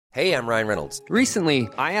Hey, I'm Ryan Reynolds. Recently,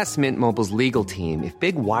 I asked Mint Mobile's legal team if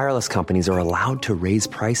big wireless companies are allowed to raise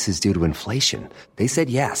prices due to inflation. They said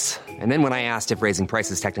yes. And then when I asked if raising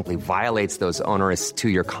prices technically violates those onerous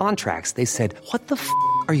two-year contracts, they said, "What the f***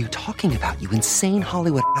 are you talking about, you insane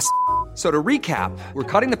Hollywood ass?" So to recap, we're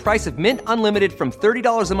cutting the price of Mint Unlimited from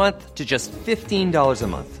 $30 a month to just $15 a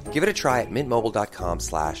month. Give it a try at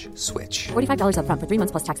mintmobile.com/switch. $45 up front for 3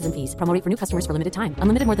 months plus taxes and fees. Promo rate for new customers for limited time.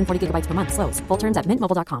 Unlimited more than 40 gigabytes per month. Slows full terms at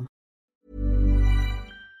mintmobile.com.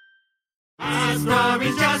 Our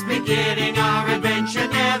story's just beginning, our adventure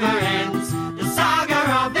never ends. The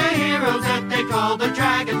saga of the heroes that they call the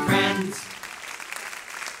Dragon Friends.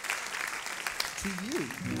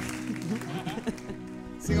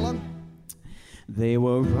 Sing along. They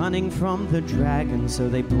were running from the dragon, so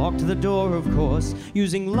they blocked the door, of course,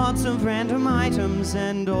 using lots of random items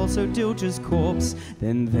and also Dilger's corpse.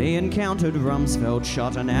 Then they encountered Rumsfeld,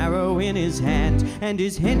 shot an arrow in his hand, and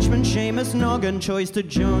his henchman Seamus Noggin chose to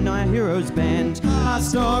join our heroes' band. Our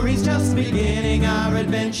story's just beginning, our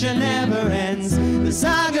adventure never ends. The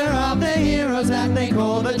saga of the heroes that they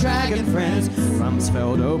call the Dragon Friends.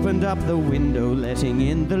 Rumsfeld opened up the window, letting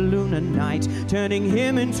in the lunar night, turning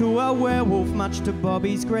him into a werewolf, much to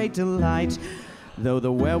Bobby's great delight. Though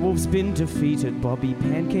the werewolf's been defeated, Bobby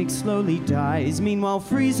Pancake slowly dies. Meanwhile,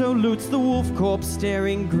 Friezo loots the wolf corpse,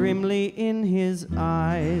 staring grimly in his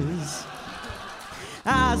eyes.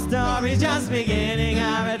 Our story's just beginning,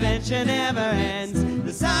 our adventure never ends.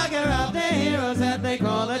 The saga of the heroes that they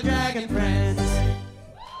call the Dragon Friends.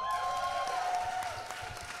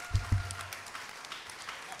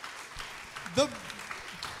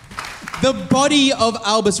 The body of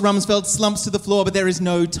Albus Rumsfeld slumps to the floor, but there is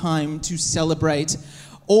no time to celebrate.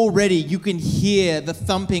 Already you can hear the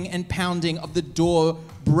thumping and pounding of the door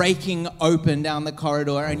breaking open down the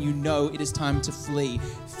corridor, and you know it is time to flee.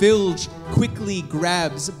 Filge quickly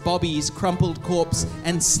grabs Bobby's crumpled corpse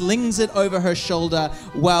and slings it over her shoulder,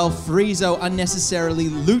 while Friezo unnecessarily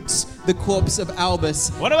loots the corpse of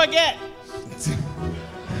Albus. What do I get?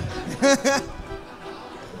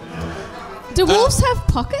 Do wolves have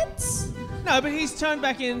pockets? No, but he's turned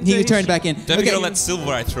back in. He turned back in. Don't forget all that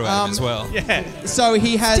silver I threw at him as well. Yeah. So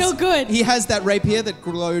he has Still good. He has that rapier that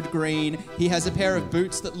glowed green. He has a pair of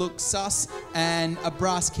boots that look sus, and a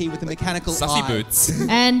brass key with a mechanical Sussy eye. boots.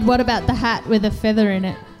 And what about the hat with a feather in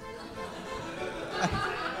it?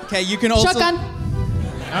 Okay, you can also Shotgun. All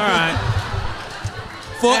right.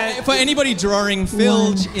 For anybody drawing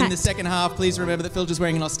Filge One in the hat. second half, please remember that Filge is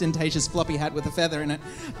wearing an ostentatious floppy hat with a feather in it.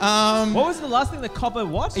 What was the last thing? The copper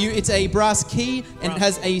what? It's a brass key, and it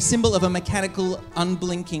has a symbol of a mechanical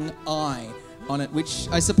unblinking eye on it, which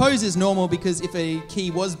I suppose is normal because if a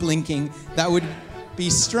key was blinking, that would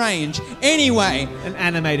be strange. Anyway, An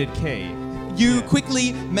animated key. you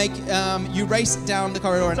quickly make, you race down the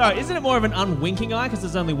corridor. And Sorry, isn't it more of an unwinking eye because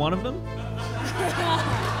there's only one of them?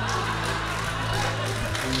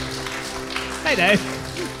 Hey, Dave.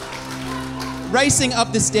 Racing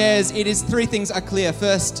up the stairs, it is three things are clear.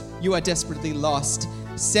 First, you are desperately lost.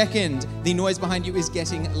 Second, the noise behind you is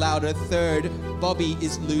getting louder. Third, Bobby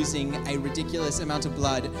is losing a ridiculous amount of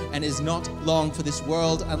blood and is not long for this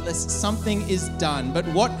world unless something is done. But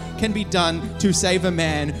what can be done to save a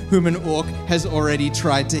man whom an orc has already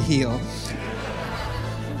tried to heal?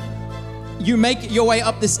 You make your way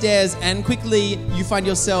up the stairs and quickly you find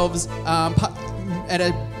yourselves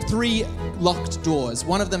at three locked doors.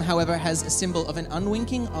 One of them, however, has a symbol of an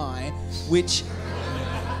unwinking eye, which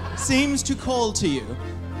seems to call to you.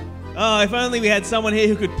 Oh, if only we had someone here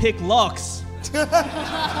who could pick locks.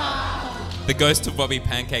 The ghost of Bobby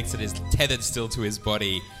Pancakes that is tethered still to his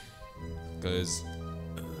body goes...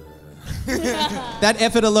 That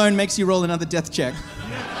effort alone makes you roll another death check.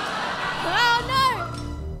 Oh,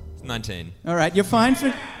 19. All right, you're fine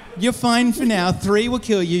for now. 3 will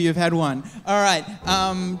kill you. You've had 1. All right.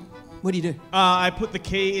 What do you do? I put the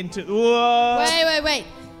key into... no. Whoa. Wait.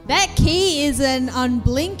 That key is an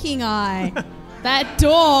unblinking eye. That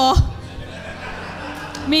door,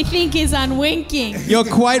 me think, is unwinking. You're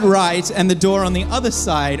quite right, and the door on the other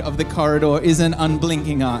side of the corridor is an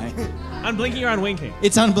unblinking eye. Unblinking or unwinking?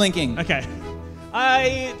 It's unblinking. Okay.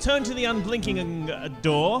 I turn to the unblinking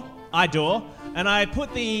door, and I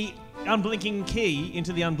put the unblinking key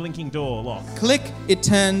into the unblinking door lock. Click, it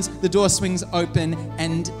turns, the door swings open,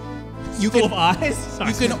 and you Full can of eyes?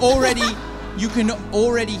 Sorry. you can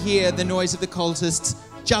already hear the noise of the cultists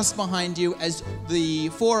just behind you as the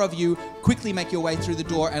 4 of you quickly make your way through the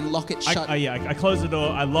door and lock it shut. I close the door,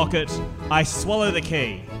 I lock it, I swallow the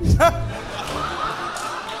key.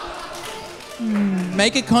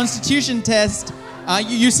 Make a constitution test.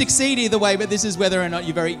 You succeed either way, but this is whether or not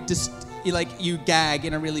you're very you gag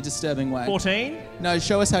in a really disturbing way. 14? No,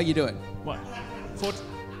 show us how you do it. What? 14?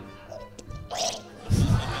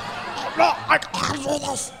 I can do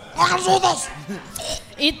this. I can do this.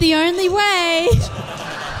 It's the only way.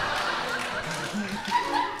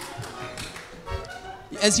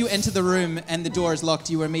 As you enter the room and the door is locked,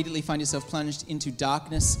 you immediately find yourself plunged into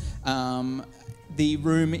darkness.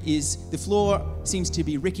 The floor seems to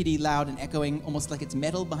be rickety, loud, and echoing, almost like it's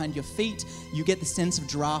metal behind your feet. You get the sense of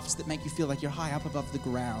drafts that make you feel like you're high up above the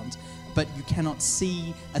ground, but you cannot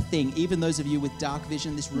see a thing. Even those of you with dark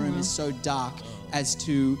vision, this room is so dark as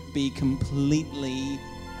to be completely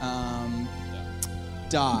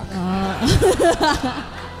dark.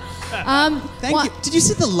 Thank you. Did you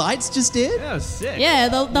see the lights just did? That was sick. Yeah,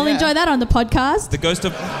 they'll enjoy that on the podcast. The ghost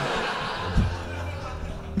of...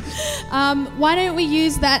 Why don't we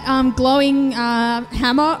use that glowing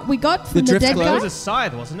hammer we got from the dead That guy? was a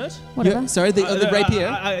scythe, wasn't it? Whatever. Sorry, the rapier?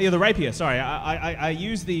 Yeah, the rapier. Sorry, I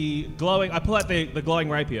use the glowing... I pull out the glowing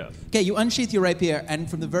rapier. Okay, you unsheath your rapier, and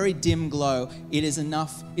from the very dim glow, it is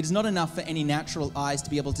not enough for any natural eyes to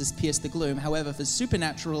be able to pierce the gloom. However, for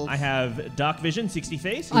supernatural... I have dark vision, 60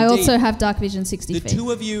 feet. I also have dark vision, 60 feet. The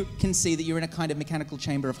two of you can see that you're in a kind of mechanical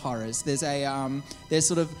chamber of horrors. There's there's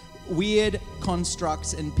sort of weird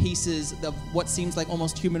constructs and pieces of what seems like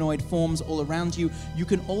almost humanoid forms all around you. You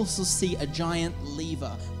can also see a giant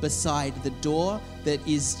lever beside the door that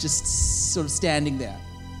is just sort of standing there.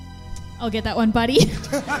 I'll get that one, buddy.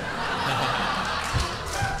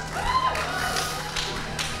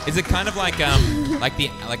 Is it kind of like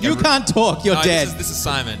You can't talk. You're dead. This is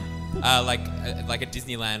Simon. Like a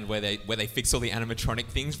Disneyland where they fix all the animatronic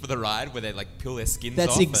things for the ride, where they like peel their skins off.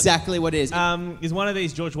 That's exactly what it is. Is one of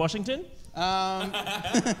these George Washington? No,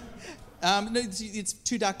 it's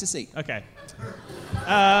too dark to see. Okay.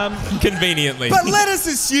 Conveniently. But let us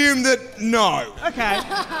assume that no. Okay.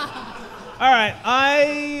 All right.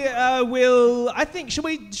 I will. I think should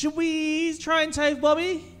we try and save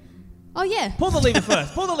Bobby? Oh yeah. Pull the lever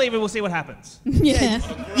first. Pull the lever. We'll see what happens. Yeah.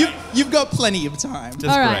 You've got plenty of time.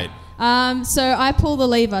 That's great. So I pull the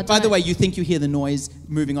lever. By the way, you think you hear the noise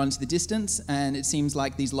moving on into the distance, and it seems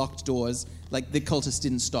like these locked doors, like the cultists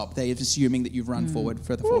didn't stop. They're assuming that you've run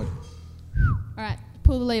further forward. All right,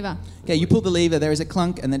 pull the lever. Okay, you pull the lever. There is a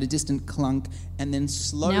clunk, and then a distant clunk, and then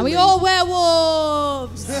slowly... Now we all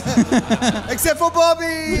werewolves! Except for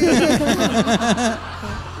Bobby!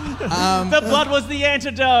 The blood was the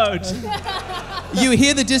antidote. You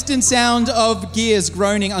hear the distant sound of gears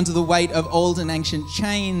groaning under the weight of old and ancient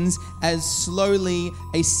chains as slowly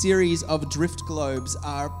a series of drift globes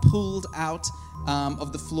are pulled out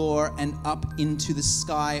of the floor and up into the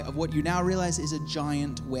sky of what you now realize is a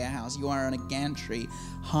giant warehouse. You are on a gantry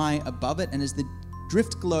high above it, and as the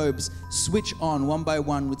drift globes switch on one by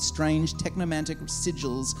one with strange technomantic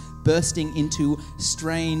sigils bursting into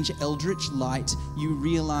strange eldritch light, you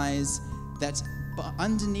realize that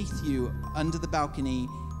underneath you, under the balcony,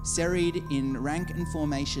 serried in rank and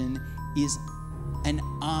formation, is an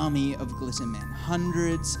army of glitter men.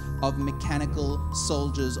 Hundreds of mechanical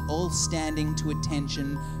soldiers, all standing to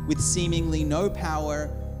attention with seemingly no power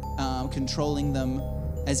controlling them,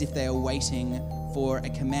 as if they are waiting for a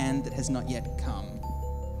command that has not yet come.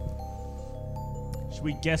 Should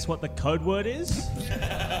we guess what the code word is?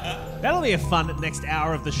 That'll be a fun next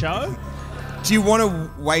hour of the show. Do you want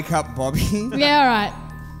to wake up Bobby? Yeah, all right.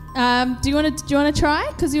 Do you want to try?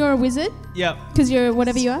 Because you're a wizard. Yep. Because you're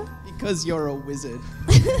whatever you are. Because you're a wizard.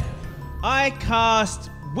 I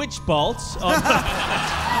cast Witch Bolt on...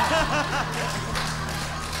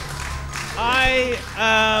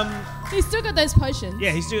 He's still got those potions.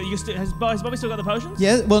 Yeah, has Bobby still got the potions?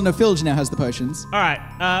 Yeah, well, no, Filge now has the potions. All right.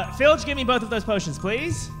 Filge, give me both of those potions,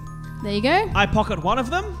 please. There you go. I pocket one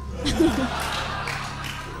of them.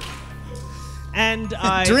 And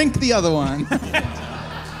I... Drink the other one.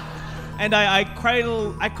 And I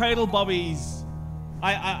cradle Bobby's...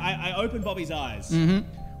 I open Bobby's eyes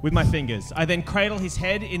with my fingers. I then cradle his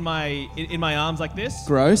head in my arms like this.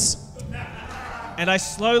 Gross. And I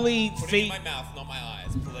slowly Put it in my mouth, not my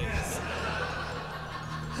eyes, please.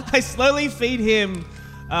 I slowly feed him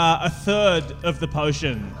a third of the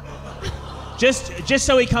potion. Just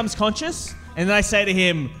so he comes conscious. And then I say to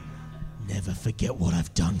him, "Never forget what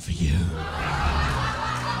I've done for you."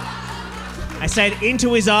 I say it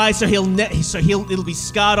into his eyes so it'll be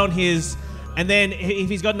scarred on his, and then if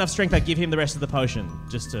he's got enough strength, I give him the rest of the potion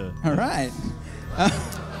just to. All right.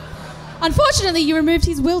 Unfortunately, you removed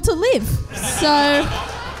his will to live. So.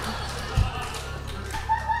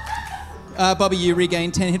 Bobby, you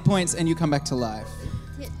regain 10 hit points and you come back to life.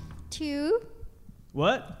 Hit 2.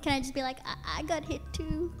 What? Can I just be like, I got hit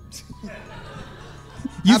 2?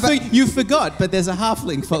 You forgot, but there's a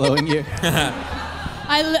halfling following you.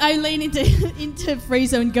 I lean into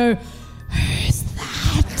Friezo and go, who's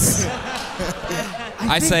that?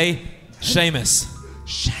 I say, Seamus.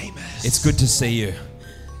 Seamus. It's good to see you.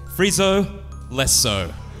 Friezo, less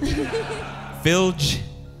so. Filge.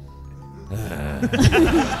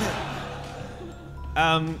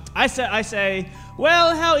 I say,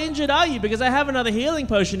 well, how injured are you? Because I have another healing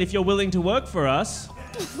potion if you're willing to work for us.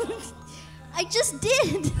 I just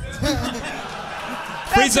did.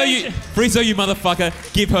 Friezo, you motherfucker,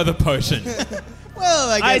 give her the potion. Well,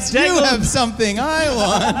 I guess you have something I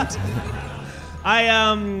want.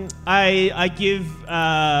 I give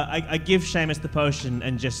Seamus the potion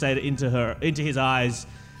and just say into his eyes,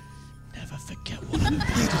 never forget what you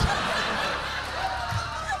did.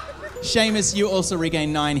 Seamus, you also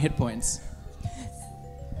regain 9 hit points.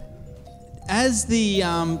 As the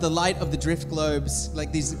light of the drift globes,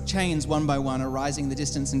 like these chains one by one, are rising in the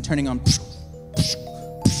distance and turning on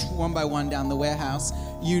one by one down the warehouse,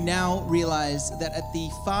 you now realize that at the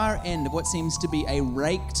far end of what seems to be a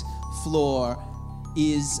raked floor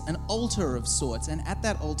is an altar of sorts, and at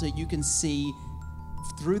that altar you can see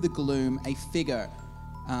through the gloom a figure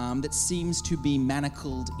that seems to be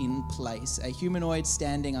manacled in place, a humanoid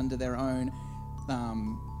standing under their own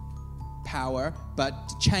power,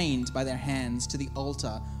 but chained by their hands to the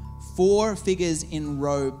altar. 4 figures in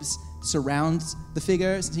robes surround the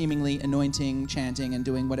figure, seemingly anointing, chanting, and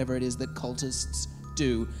doing whatever it is that cultists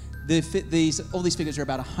do. All these figures are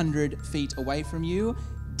about 100 feet away from you,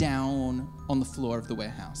 down on the floor of the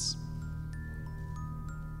warehouse.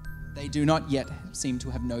 They do not yet seem to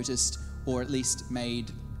have noticed, or at least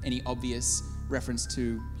made any obvious reference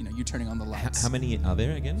to, you turning on the lights. How many are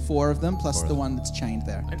there again? 4 of them, plus the one that's chained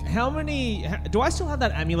there. And how many... do I still have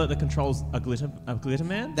that amulet that controls a glitter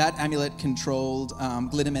man? That amulet controlled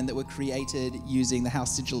glitter men that were created using the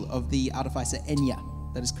house sigil of the artificer Enya.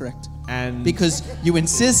 That is correct. And... because you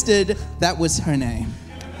insisted that was her name.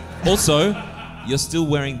 Also, you're still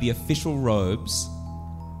wearing the official robes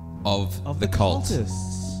of the cult.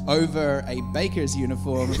 Cultists. Over a baker's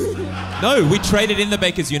uniform. No, we traded in the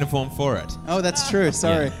baker's uniform for it. Oh, that's true.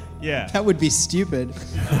 Sorry. Yeah. That would be stupid.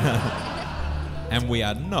 And we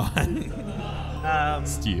are not.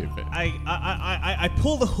 Stupid. I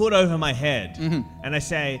pull the hood over my head and I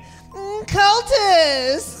say,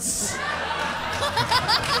 cultists!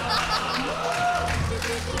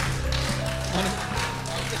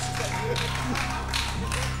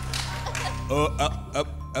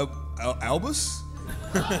 Albus?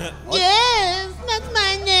 Yes, that's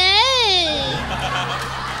my name.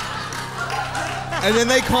 And then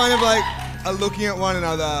they kind of like are looking at one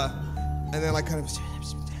another, and they're like kind of,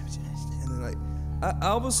 and they're like,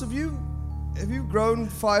 Albus, have you grown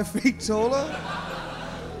 5 feet taller?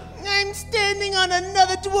 I'm standing on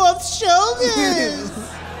another dwarf's shoulders.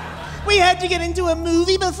 We had to get into a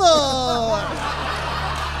movie before.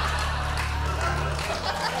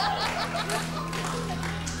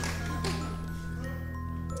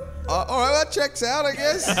 All right, that checks out, I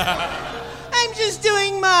guess. I'm just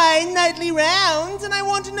doing my nightly rounds, and I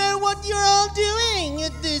want to know what you're all doing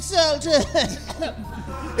at this altar.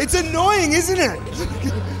 It's annoying, isn't it?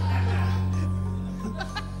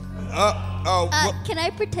 Can I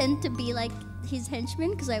pretend to be like his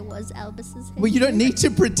henchman? Because I was Albus's henchman. Well, you don't need to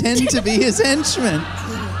pretend to be his henchman.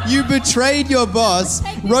 You betrayed your boss,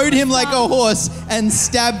 rode him like a horse, and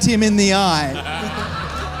stabbed him in the eye.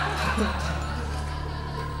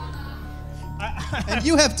 And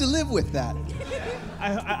you have to live with that.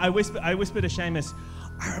 I whisper to Seamus,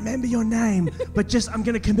 I remember your name, but I'm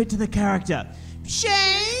going to commit to the character.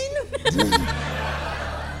 Shane?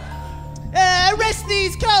 Arrest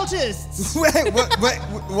these cultists! Wait, what?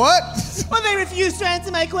 Well, they refused to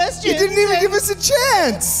answer my question. You didn't even give us a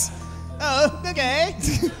chance! Oh, okay.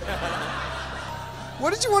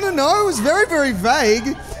 What did you want to know? It was very, very vague.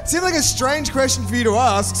 It seemed like a strange question for you to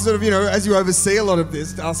ask, sort of, as you oversee a lot of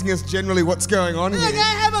this, asking us generally what's going on Look, here.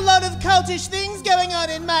 I have a lot of cultish things going on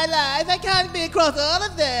in my life. I can't be across all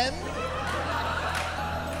of them.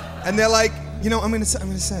 And they're like, I'm going to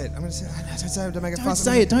say it. Don't say it. Don't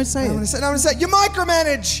say it. Don't say it. I'm going to say it. You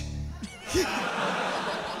micromanage!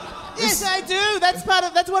 Yes, I do. That's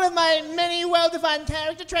one of my many well-defined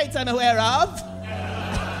character traits I'm aware of.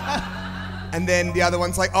 And then the other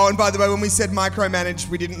one's like, oh, and by the way, when we said micromanage,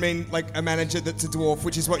 we didn't mean like a manager that's a dwarf,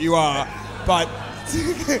 which is what you are. But...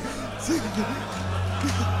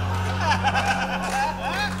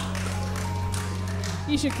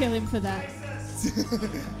 You should kill him for that.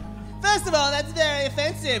 First of all, that's very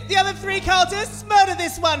offensive. The other 3 cultists, murder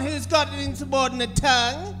this one who's got an insubordinate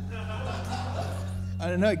tongue. I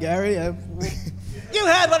don't know, Gary. You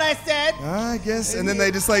heard what I said. I guess. And then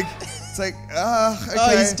they just like, it's like, okay.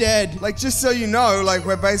 Oh, he's dead. Like, just so you know, like,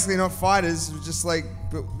 we're basically not fighters. We're just like,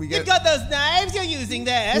 but we get. You've got those knives you're using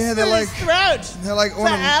there. Yeah, they're like. His throat. They're like For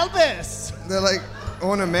Albus. They're like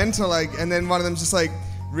ornamental, like, and then one of them's just like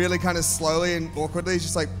really kind of slowly and awkwardly, he's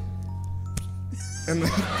just like, and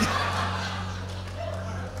then,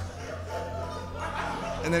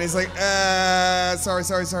 and then he's like, sorry.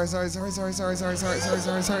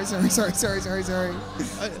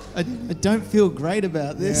 I don't feel great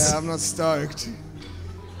about this. Yeah, I'm not stoked.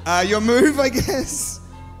 Your move, I guess.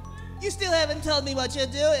 You still haven't told me what you're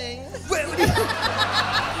doing.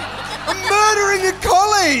 I'm murdering a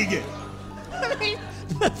colleague. I mean,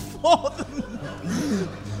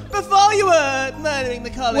 before you were murdering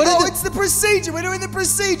the colleague. Oh, it's the procedure. We're doing the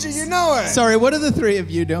procedure. You know it. Sorry, what are the three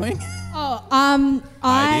of you doing? Oh,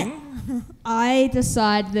 I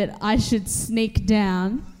decide that I should sneak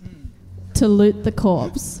down to loot the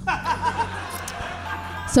corpse.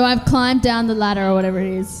 So I've climbed down the ladder or whatever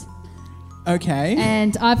it is. Okay.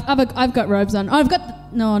 And I've got robes on. Oh, I've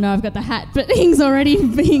got the hat, but Ing's already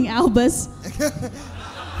being Albus.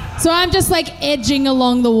 So I'm just like edging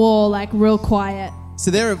along the wall, like real quiet.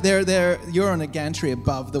 So you're on a gantry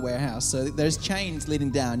above the warehouse. So there's chains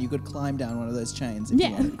leading down. You could climb down one of those chains. If you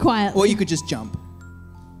want. Quietly. Or you could just jump.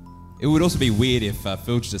 It would also be weird if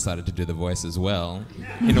Filch decided to do the voice as well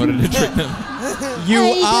in order to trick them. I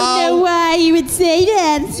don't know why you would say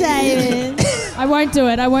that, Simon. I won't do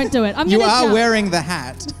it. I'm You gonna are jump. wearing the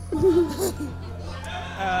hat.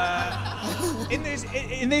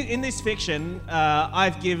 In this fiction,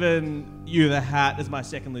 I've given you the hat as my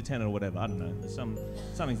second lieutenant or whatever. I don't know. There's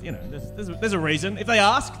something, you know. There's a reason. If they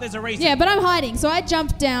ask, there's a reason. Yeah, but I'm hiding, so I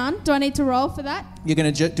jump down. Do I need to roll for that? You're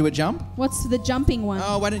going to do a jump? What's the jumping one?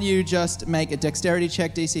 Oh, why don't you just make a dexterity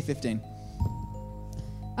check, DC 15.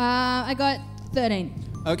 I got 13.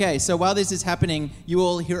 Okay, so while this is happening, you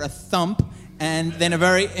all hear a thump, and then a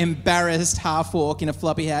very embarrassed half-orc in a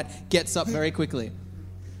floppy hat gets up very quickly.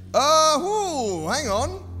 Hang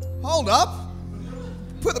on. Hold up.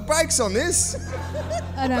 Put the brakes on this.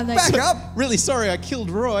 I don't think Back up. Really sorry I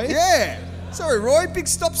killed Roy. Yeah. Sorry, Roy. Big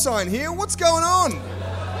stop sign here. What's going on?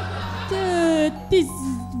 This is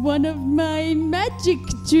one of my magic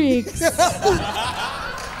tricks. What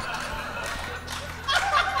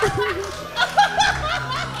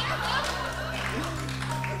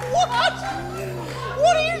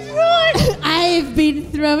are you doing? I've been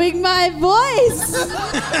throwing my voice.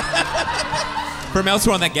 From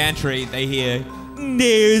elsewhere on that gantry, they hear,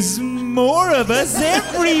 There's more of us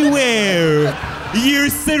everywhere. You're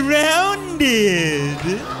surrounded.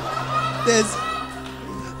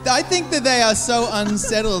 I think that they are so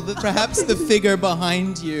unsettled that perhaps the figure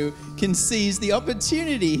behind you can seize the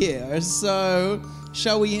opportunity here. So,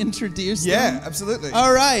 shall we introduce them? Yeah, absolutely.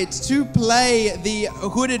 All right, to play the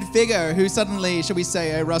hooded figure who suddenly, shall we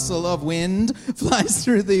say, a rustle of wind flies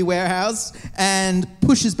through the warehouse and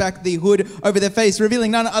pushes back the hood over their face, revealing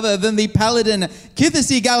none other than the paladin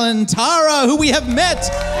Kithisi Galantara, who we have met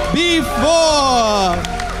before.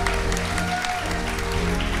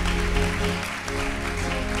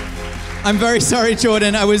 I'm very sorry,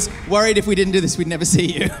 Jordan. I was worried if we didn't do this, we'd never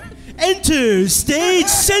see you. Enter stage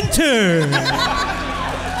center.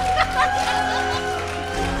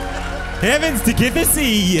 Heavens to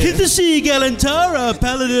Kithisi. Kithisi Galantara,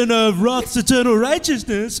 paladin of Wrath's eternal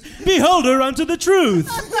righteousness, beholder unto the truth.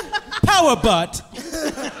 Power butt.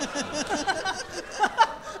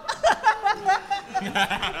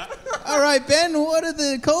 All right, Ben, what do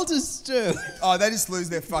the cultists do? Oh, they just lose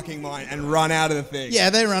their fucking mind and run out of the thing. Yeah,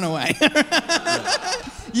 they run away.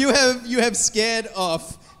 You have scared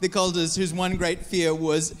off the cultists whose one great fear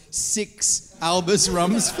was 6 Albus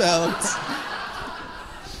Rumsfeld.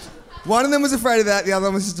 One of them was afraid of that, the other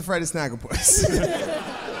one was just afraid of Snagglepuss.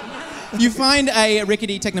 You find a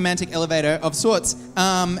rickety technomantic elevator of sorts,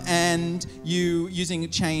 and you, using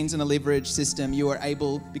chains and a leverage system, you are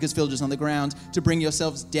able, because Filger's on the ground, to bring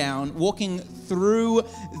yourselves down. Walking through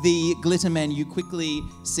the Glittermen, you quickly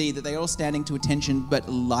see that they are all standing to attention but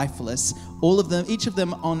lifeless. All of them, each of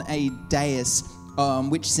them on a dais,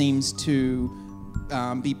 which seems to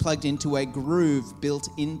be plugged into a groove built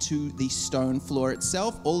into the stone floor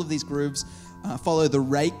itself. All of these grooves follow the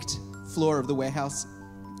raked floor of the warehouse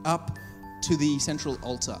up to the central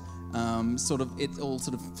altar. It all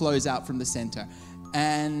sort of flows out from the center.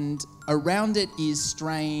 And around it is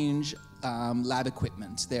strange lab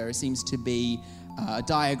equipment. There seems to be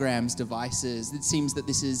diagrams, devices. It seems that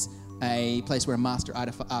this is a place where a master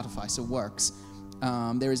artificer works.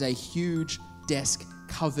 There is a huge desk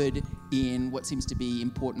covered in what seems to be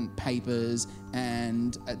important papers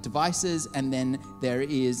and devices. And then there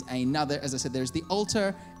is another, as I said, there's the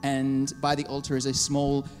altar, and by the altar is a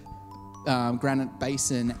small granite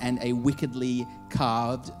basin and a wickedly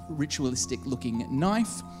carved, ritualistic-looking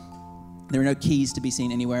knife. There are no keys to be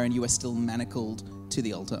seen anywhere, and you are still manacled to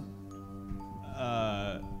the altar.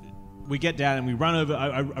 We get down and we run over.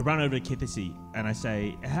 I run over to Kithisi and I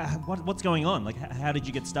say, "What's going on? Like, how did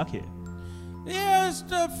you get stuck here?" Yeah, it's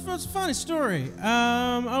a funny story.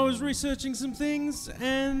 I was researching some things,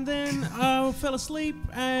 and then I fell asleep,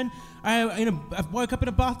 and I woke up in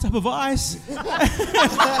a bathtub of ice,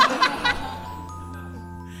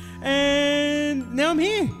 and now I'm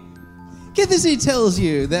here. Kithisi tells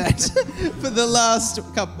you that for the last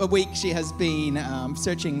couple of weeks she has been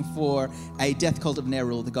searching for a death cult of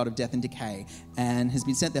Nerul, the god of death and decay, and has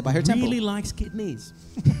been sent there by her temple. Really likes kidneys.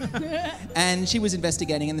 And she was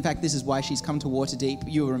investigating, and in fact this is why she's come to Waterdeep.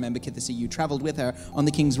 You will remember, Kithisi, you travelled with her on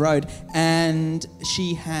the King's Road, and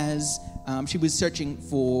she was searching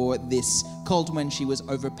for this cult when she was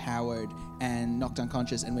overpowered and knocked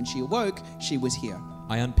unconscious, and when she awoke, she was here.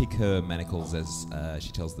 I unpick her manacles as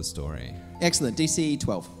she tells the story. Excellent. DC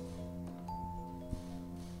 12.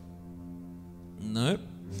 Nope.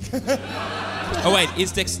 Oh wait,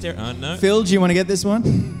 is dexterity? No. Phil, do you want to get this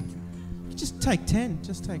one? Just take 10.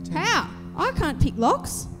 Just take 10. How? I can't pick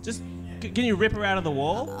locks. Just can you rip her out of the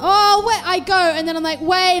wall? Oh, wait, I go, and then I'm like,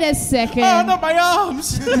 wait a second. Oh, not my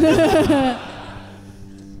arms!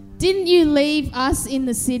 Didn't you leave us in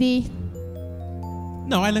the city?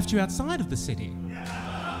 No, I left you outside of the city.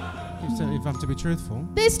 If I'm to be truthful.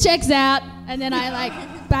 This checks out, and then I like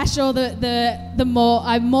bash all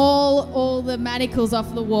I maul all the manacles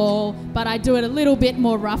off the wall, but I do it a little bit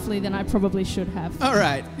more roughly than I probably should have. All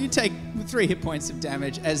right, you take 3 hit points of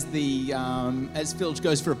damage as as Filch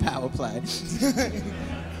goes for a power play.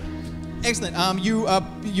 Excellent. You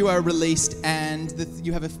are released, and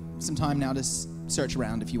you have some time now to search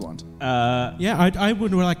around if you want. I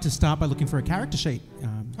would like to start by looking for a character sheet.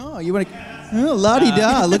 You want to? Oh,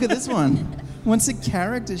 la-di-da, look at this one. Wants a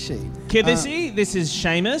character sheet. Kithisi, this is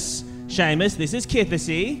Seamus. Seamus, this is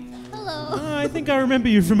Kithisi. Hello. I think I remember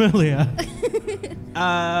you from earlier.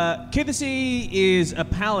 Kithisi is a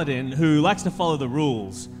paladin who likes to follow the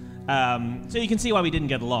rules. So you can see why we didn't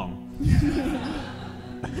get along.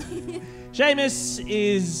 Seamus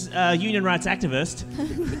is a union rights activist.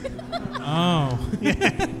 Oh.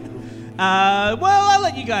 Well, I'll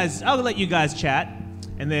let you guys chat.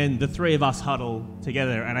 And then the 3 of us huddle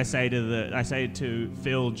together, and I say to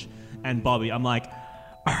Filge and Bobby, I'm like,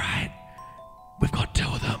 all right, we've got 2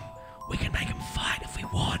 of them. We can make them fight if we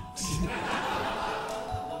want.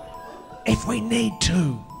 If we need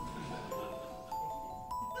to.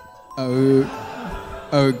 Oh,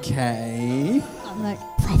 okay. I'm like,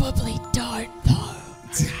 probably don't, though.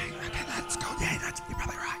 Okay, let's go. Yeah, you're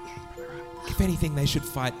probably right. If anything, they should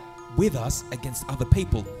fight with us against other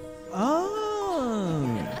people. Oh,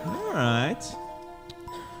 all right.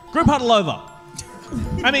 Group huddle over.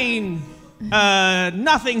 I mean,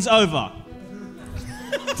 nothing's over.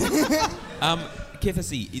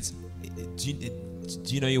 Kithisi,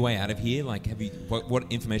 do you know your way out of here? Like, what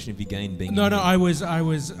information have you gained being? No, I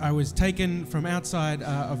was taken from outside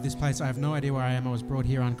of this place. I have no idea where I am. I was brought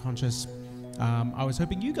here unconscious. I was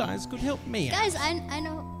hoping you guys could help me out. Guys, I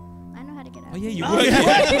know how to get out. Oh yeah, you were.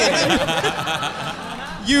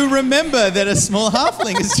 You remember that a small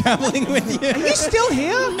halfling is traveling with you. Are you still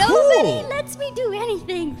here? Nobody lets me do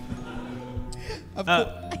anything.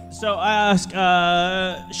 So I ask,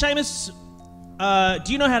 Seamus,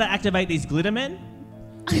 do you know how to activate these glitter men?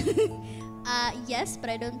 Yes,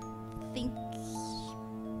 but I don't think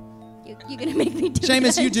you're gonna make me do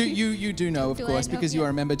Seamus, that. you do know, of Do I course, know? because you Yeah.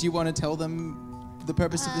 are a member. Do you want to tell them the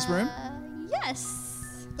purpose of this room? Yes.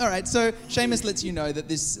 All right, so Seamus lets you know that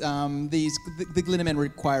the Glittermen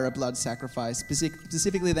require a blood sacrifice.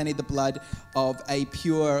 Specifically, they need the blood of a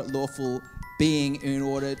pure, lawful being in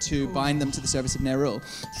order to bind them to the service of Nerul.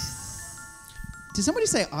 Did somebody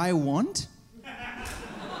say, I want?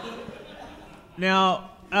 Now,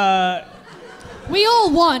 we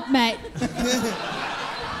all want, mate.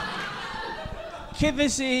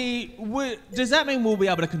 Kithisi, does that mean we'll be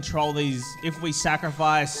able to control these if we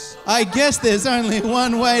sacrifice? I guess there's only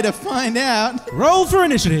one way to find out. Roll for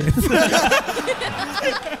initiative.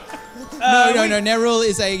 No. Nerul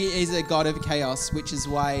is a god of chaos, which is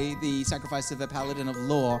why the sacrifice of a paladin of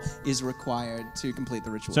law is required to complete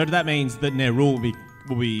the ritual. So that means that Nerul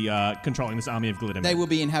will be controlling this army of Glittermen. They will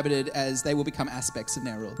be inhabited as they will become aspects of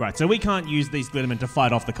Nerul. Right, so we can't use these Glittermen to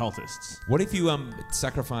fight off the cultists. What if you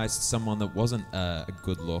sacrificed someone that wasn't a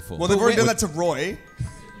good lawful? Well, they've already done that to Roy.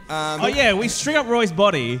 Oh yeah, we string up Roy's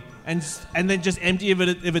body and then just empty if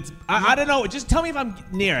it's. I don't know. Just tell me if I'm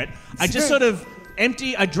near it. I just sort of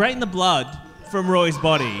empty. I drain the blood from Roy's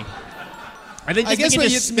body. And then just begin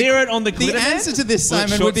to smear it on the glitter. The answer to this,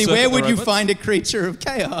 Simon, would be where would you find a creature of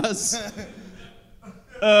chaos?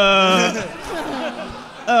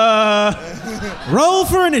 Roll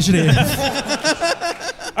for initiative.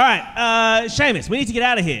 All right, Seamus, we need to get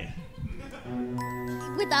out of here.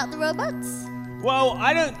 Without the robots? Well,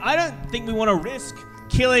 I don't think we want to risk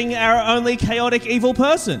killing our only chaotic evil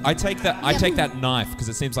person. I take that knife because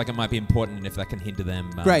it seems like it might be important if that can hinder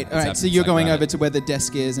them. Great. All right. So you're going over it. to where the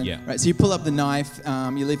desk is, and Yeah. right. So you pull up the knife.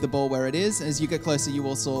 You leave the ball where it is. As you get closer, you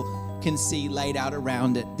also can see laid out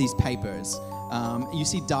around it these papers. You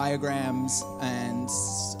see diagrams and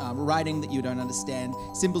writing that you don't understand,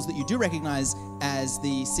 symbols that you do recognize as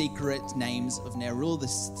the secret names of Nerul, the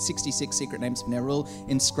 66 secret names of Nerul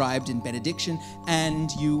inscribed in benediction,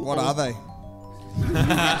 and you. What are they?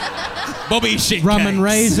 Bobby shit Rum cakes. and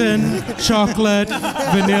raisin, chocolate,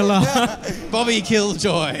 vanilla. Bobby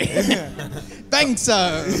Killjoy.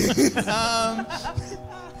 Bangso.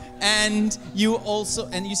 And you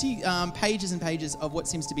see pages and pages of what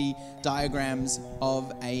seems to be diagrams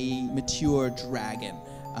of a mature dragon,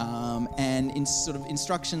 and in sort of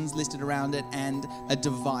instructions listed around it, and a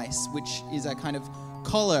device which is a kind of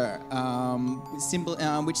collar symbol,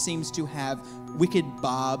 which seems to have wicked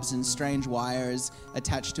barbs and strange wires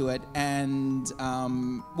attached to it, and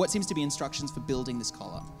what seems to be instructions for building this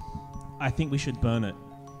collar. I think we should burn it.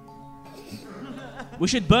 We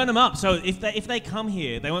should burn them up, so if they come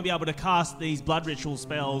here, they won't be able to cast these blood ritual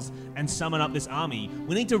spells and summon up this army.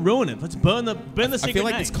 We need to ruin it. Let's burn the secret I feel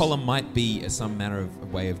like names. this collar might be some manner of a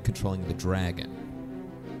way of controlling the dragon.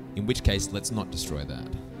 In which case, let's not destroy that.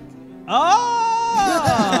 Oh!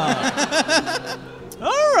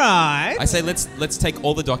 All right. I say let's take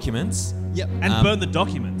all the documents. Yep. And burn the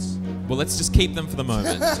documents. Well, let's just keep them for the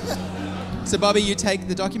moment. So, Bobby, you take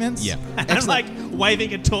the documents? Yeah. I'm like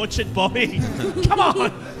waving a torch at Bobby. Come on. All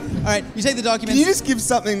right, you take the documents. Can you just give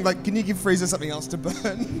something, like, can you give Frieza something else to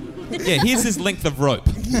burn? Yeah, here's his length of rope.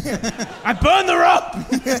 I burn the rope!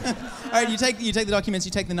 All right, you take the documents,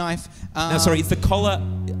 you take the knife. No, sorry, is the collar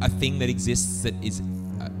a thing that exists that is...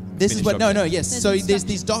 This is what, yes. There's So there's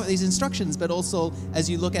these instructions, but also as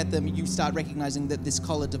you look at them, you start recognizing that this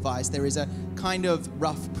collar device, there is a kind of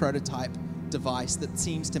rough prototype device that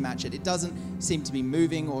seems to match it. It doesn't seem to be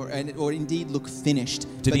moving or indeed look finished.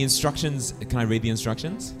 Do the instructions... Can I read the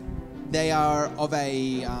instructions? They are of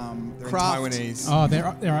a craft. Taiwanese. Oh, there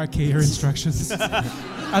are IKEA instructions.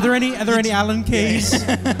 Are there any Allen keys?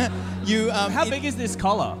 How big is this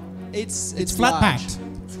collar? It's flat large. packed.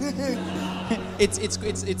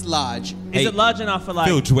 It's large. Is it large enough for like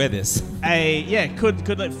Filge, wear this.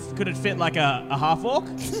 Could it fit like a half orc?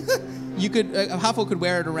 You could a half orc could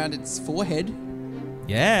wear it around its forehead.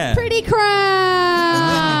 Yeah. Pretty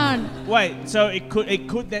crown. Wait, so could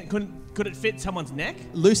it fit someone's neck?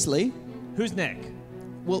 Loosely. Whose neck?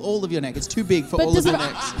 Well, all of your neck. It's too big for But all of does your it-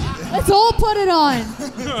 necks. Let's all put it on.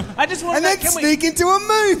 I just want And to then sneak into a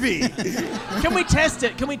movie. Can we test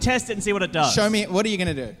it? Can we test it and see what it does? Show me. What are you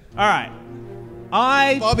gonna do? All right.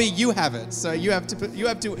 Bobby, you have it, so you have to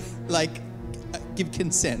give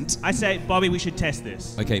consent. I say, Bobby, we should test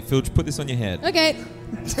this. Okay, Filge, put this on your head. Okay.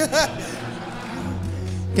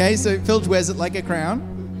 Okay, so Filge wears it like a crown.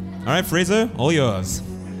 All right, Frieza, all yours.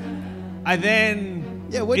 I then...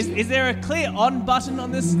 Yeah, what Is there a clear on button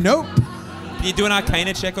on this? Nope. Can you do an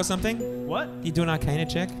Arcana check or something? What? Can you do an Arcana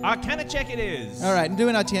check? Arcana check it is. All right, do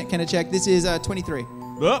an Arcana check. This is 23.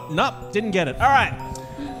 Oh, nope, didn't get it. All right.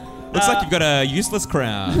 Looks like you've got a useless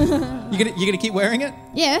crown. You gonna keep wearing it?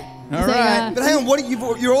 Yeah. All right. But hang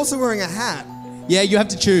on, you're also wearing a hat. Yeah, you have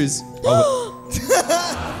to choose.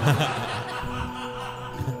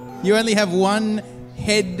 You only have one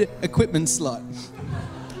head equipment slot.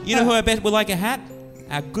 You know who I bet will like a hat?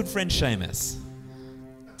 Our good friend Seamus.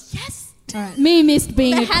 Yes. All right. Me missed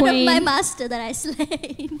being The a hat queen. of my master that I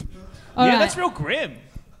slayed. All yeah, right. that's real grim.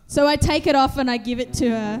 So I take it off and I give it to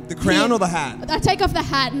her. The crown or the hat? I take off the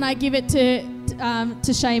hat and I give it to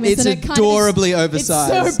Seamus. It's and it kind adorably of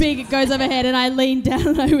oversized. It's so big it goes overhead, and I lean down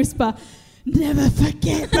and I whisper, "Never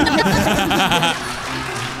forget that."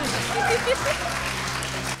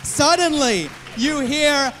 Suddenly, you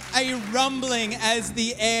hear a rumbling as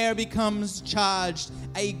the air becomes charged.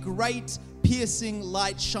 A great piercing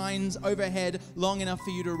light shines overhead long enough for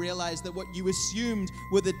you to realize that what you assumed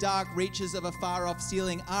were the dark reaches of a far-off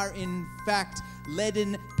ceiling are in fact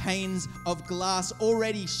leaden panes of glass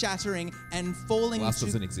already shattering and falling Glass to...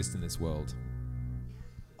 doesn't exist in this world.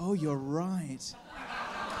 Oh, you're right.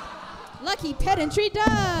 Lucky pedantry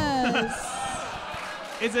does.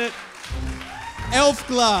 Is it? Elf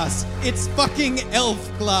glass. It's fucking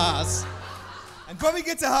elf glass. And Bobby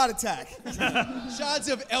gets a heart attack. Shards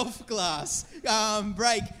of elf glass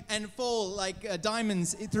break and fall like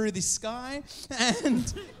diamonds through the sky.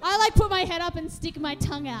 And I like put my head up and stick my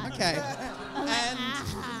tongue out. okay. And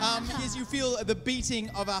as you feel the beating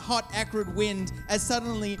of a hot, acrid wind, as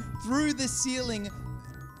suddenly through the ceiling,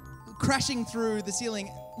 crashing through the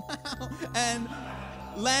ceiling, and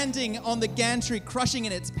landing on the gantry, crushing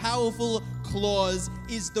in its powerful claws,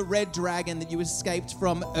 is the red dragon that you escaped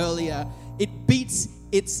from earlier. It beats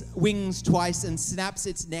its wings twice and snaps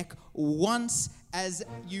its neck once as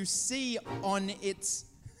you see on its...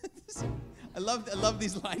 I love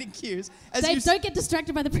these lighting cues. As They you don't get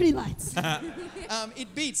distracted by the pretty lights.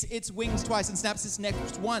 it beats its wings twice and snaps its neck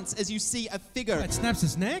once as you see a figure. It snaps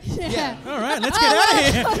his neck? Yeah. All right, let's get out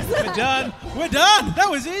of here. We're done. We're done. That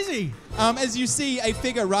was easy. As you see a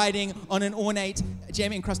figure riding on an ornate,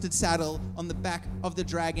 gem-encrusted saddle on the back of the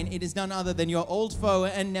dragon, it is none other than your old foe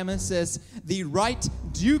and nemesis, the right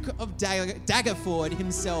Duke of Daggerford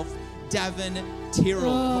himself, Davin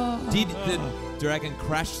Tyrrell. Did the dragon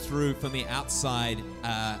crash through from the outside,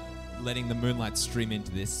 letting the moonlight stream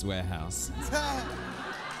into this warehouse?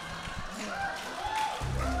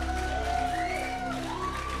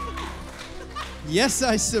 Yes,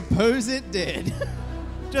 I suppose it did.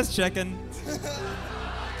 Just checking.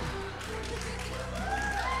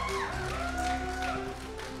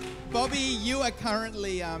 Bobby, you are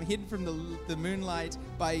currently hidden from the moonlight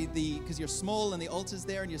because you're small and the altar's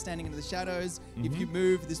there and you're standing in the shadows. Mm-hmm. If you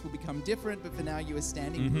move, this will become different, but for now you are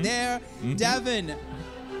standing there. Davin.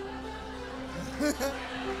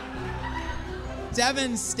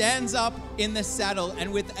 Davin stands up in the saddle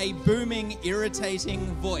and with a booming, irritating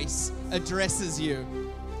voice addresses you.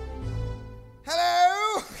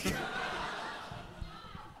 Hello?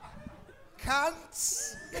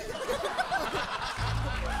 Cunts?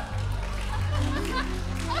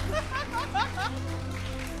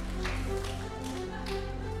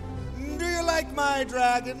 Do you like my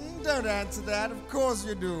dragon? Don't answer that. Of course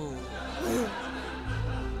you do.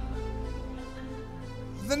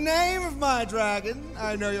 The name of my dragon,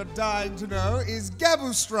 I know you're dying to know, is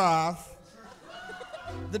Gabustrath,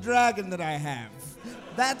 the dragon that I have.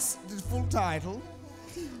 That's the full title.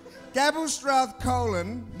 Gabustrath,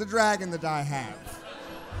 the dragon that I have.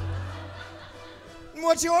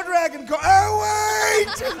 What's your dragon called? Oh,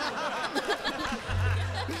 wait!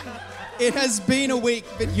 It has been a week,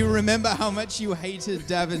 but you remember how much you hated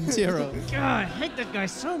Davin Tyrrell. God, I hate that guy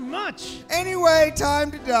so much. Anyway,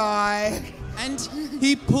 time to die. And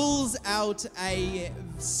he pulls out a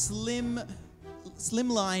slimline,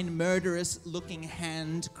 murderous-looking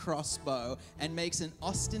hand crossbow and makes an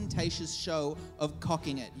ostentatious show of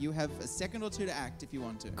cocking it. You have a second or two to act if you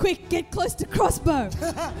want to. Quick, get close to crossbow.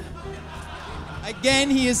 Again,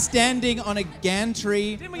 he is standing on a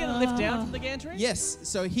gantry. Didn't we get a lift down from the gantry? Yes,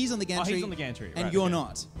 so he's on the gantry. Oh, he's on the gantry. And right, you're okay.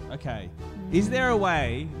 not. Okay. Is there a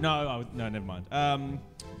way... No, never mind. All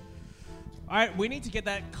right, we need to get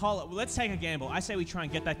that collar. Well, let's take a gamble. I say we try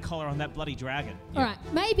and get that collar on that bloody dragon. All right,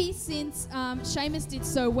 maybe since Seamus did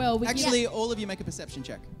so well, we Actually, can... all of you make a perception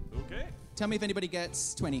check. Okay. Tell me if anybody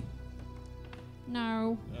gets 20.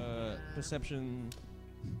 No. Perception...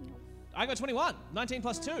 I got 21. 19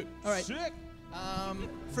 plus 2. All right. Sick.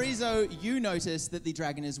 Friezo, you notice that the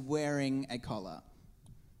dragon is wearing a collar.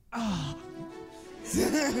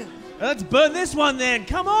 Let's burn this one then.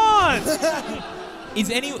 Come on. Is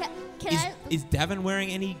Can is Davin wearing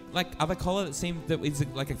any other collar that seems that is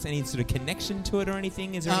it's any sort of connection to it or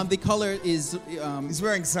anything? Is there The collar is He's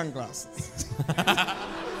wearing sunglasses.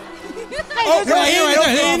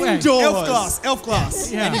 indoors. Elf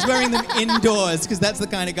glass. And he's wearing them indoors because that's the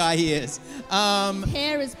kind of guy he is.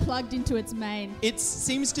 Hair is plugged into its mane. It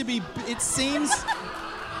seems to be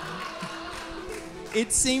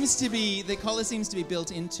the collar seems to be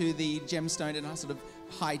built into the gemstone and a sort of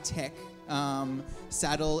high-tech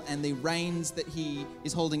saddle, and the reins that he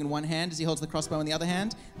is holding in one hand as he holds the crossbow in the other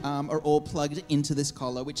hand are all plugged into this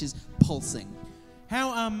collar, which is pulsing.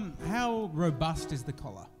 How robust is the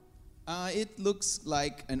collar? It looks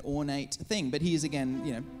like an ornate thing, but he is,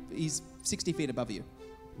 again, he's 60 feet above you.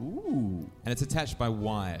 Ooh. And it's attached by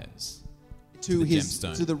wires To the his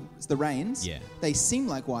gemstone. to the reins. Yeah. They seem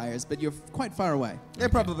like wires, but you're quite far away. They're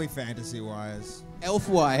probably fantasy wires. Elf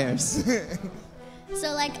wires.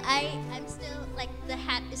 So I'm still the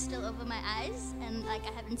hat is still over my eyes, and I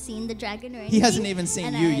haven't seen the dragon or anything. He hasn't even seen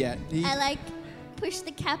and you I, yet. I push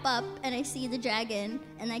the cap up and I see the dragon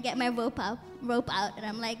and I get my rope out and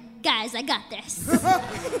I'm like, guys, I got this.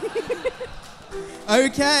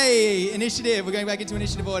 Okay, initiative. We're going back into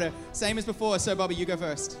initiative order. Same as before. So, Bobby, you go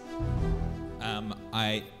first.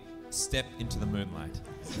 I step into the moonlight.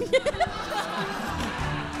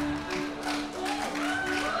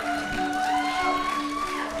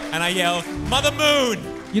 And I yell, Mother Moon!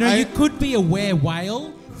 You know, you could be a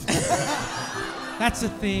were-whale. That's a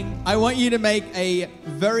thing. I want you to make a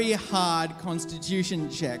very hard constitution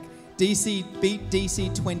check. Beat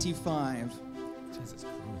DC 25. Jesus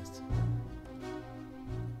Christ.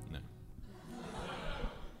 No.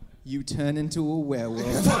 You turn into a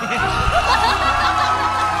werewolf.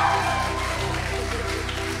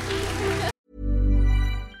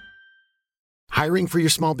 Hiring for your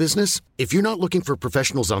small business? If you're not looking for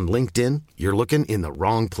professionals on LinkedIn, you're looking in the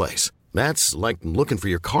wrong place. That's like looking for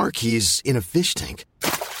your car keys in a fish tank.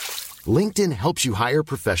 LinkedIn helps you hire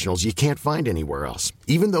professionals you can't find anywhere else,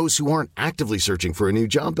 even those who aren't actively searching for a new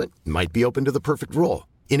job but might be open to the perfect role.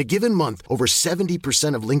 In a given month, over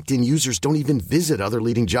 70% of LinkedIn users don't even visit other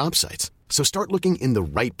leading job sites. So start looking in the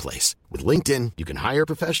right place. With LinkedIn, you can hire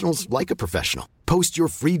professionals like a professional. Post your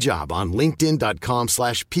free job on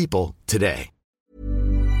linkedin.com/people today.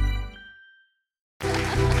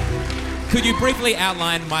 Could you briefly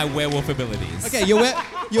outline my werewolf abilities? Okay, your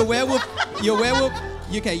werewolf.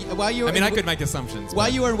 Okay, while you're. I mean, I could make assumptions. While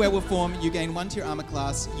you are in werewolf form, you gain 1 to your armor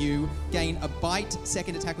class. You gain a bite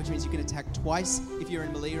second attack, which means you can attack twice if you're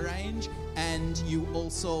in melee range, and you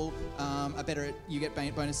also are better at. You get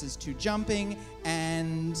bonuses to jumping,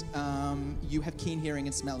 and you have keen hearing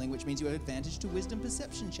and smelling, which means you have advantage to wisdom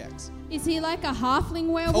perception checks. Is he like a halfling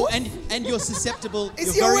werewolf? Oh, and you're susceptible.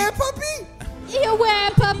 Is he a werepuppy? You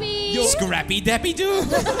werepuppy. You're Scrappy Dappy Doo.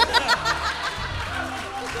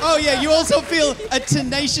 Oh yeah, you also feel a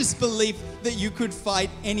tenacious belief that you could fight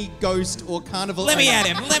any ghost or carnival. Let me at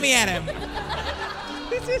him.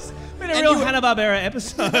 This has been a real Hanna-Barbera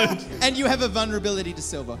episode. And you have a vulnerability to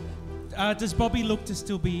silver. Does Bobby look to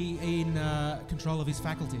still be in control of his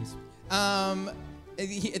faculties?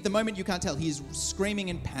 At the moment, you can't tell. He's screaming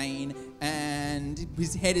in pain, and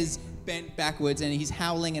his head is bent backwards, and he's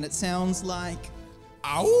howling, and it sounds like...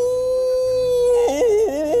 Ow!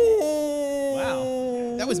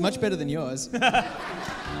 Wow. That was much better than yours. It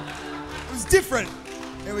was different.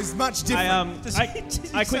 It was much different.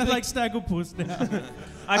 I quickly like Snagglepuss now.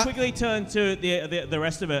 I quickly turn to the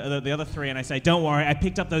rest of it, the other three, and I say, "Don't worry, I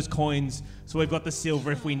picked up those coins, so we've got the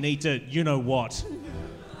silver if we need to. You know what?"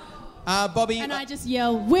 Bobby. And I just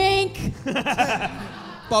yell, "Wink!"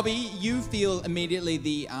 Bobby, you feel immediately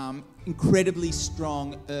the incredibly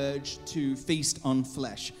strong urge to feast on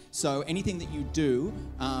flesh. So anything that you do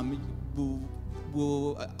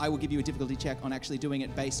I will give you a difficulty check on actually doing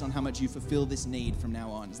it based on how much you fulfill this need from now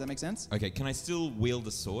on. Does that make sense? Okay, can I still wield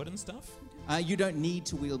the sword and stuff? You don't need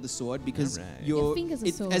to wield the sword because Your fingers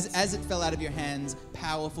are swords. as it fell out of your hands,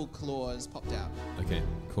 powerful claws popped out. Okay,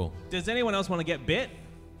 cool. Does anyone else want to get bit?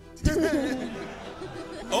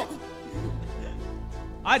 Oh.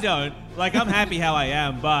 I don't. Like, I'm happy how I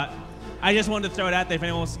am, but I just wanted to throw it out there if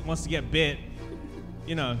anyone wants to get bit.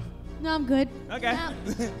 You know. No, I'm good. Okay. No.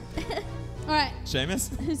 All right. Seamus?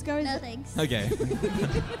 Who's going? No thanks. Okay.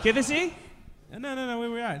 Kithisi? No,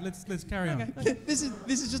 we're right. Let's carry on. This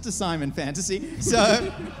is just a Simon fantasy.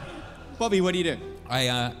 So, Bobby, what do you do?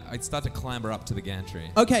 I'd start to clamber up to the gantry.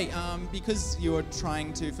 Okay, because you're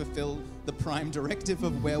trying to fulfill the prime directive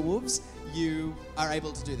of werewolves, you are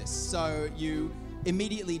able to do this. So you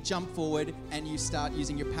immediately jump forward and you start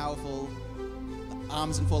using your powerful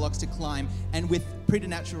arms and forelocks to climb, and with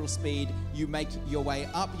preternatural speed, you make your way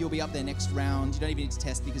up. You'll be up there next round. You don't even need to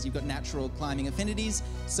test because you've got natural climbing affinities.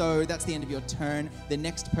 So that's the end of your turn. The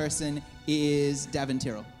next person is Davin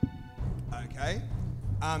Tyrrell. Okay.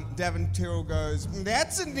 Davin Tyrrell goes,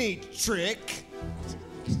 "That's a neat trick."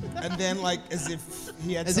 And then, like, as if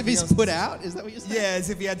he had As if something he's else put to out? Is that what you're saying? Yeah, as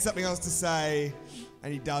if he had something else to say,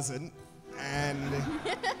 and he doesn't. And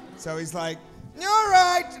so he's like, "All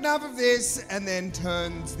right, enough of this," and then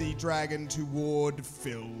turns the dragon toward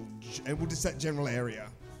Filge, and we'll just set general area.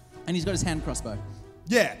 And he's got his hand crossbow.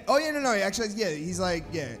 Yeah. Oh, yeah, no, actually, yeah, he's like,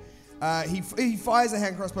 yeah. He fires a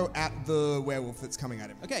hand crossbow at the werewolf that's coming at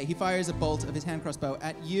him. Okay, he fires a bolt of his hand crossbow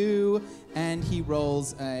at you, and he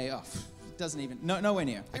rolls a... doesn't even... nowhere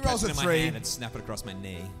near. He rolls a in my 3. hand and snap it across my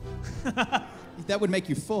knee. That would make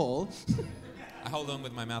you fall. I hold on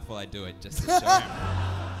with my mouth while I do it, just to show him.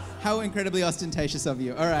 How incredibly ostentatious of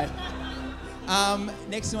you. All right.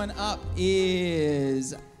 Next one up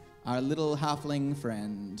is our little halfling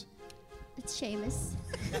friend. It's Seamus.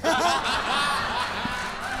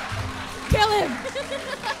 Kill kill him.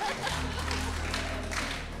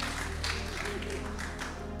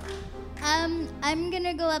 I'm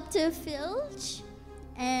gonna go up to Filch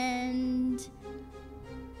and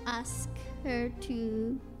ask her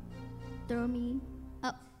to throw me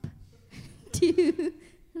up to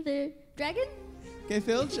the dragon. Okay,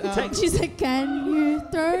 Filch. She's like, can you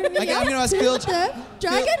throw me Okay, I'm up gonna ask to Filch. the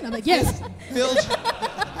dragon? I'm like, yes. Filch.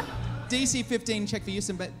 DC 15 check for you,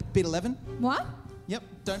 some beat 11. What? Yep.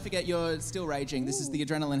 Don't forget you're still raging. This is the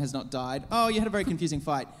adrenaline has not died. Oh, you had a very confusing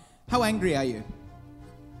fight. How angry are you?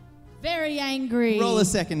 Very angry. Roll a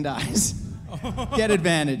second dice. Get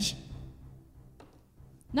advantage.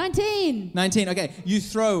 19. 19. Okay. You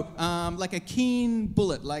throw like a keen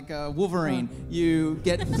bullet, like a Wolverine. You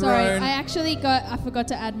get thrown. Sorry, I forgot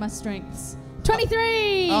to add my strengths.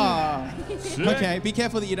 23. Oh. Okay. Be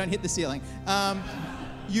careful that you don't hit the ceiling.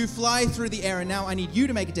 You fly through the air, and now I need you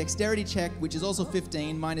to make a dexterity check, which is also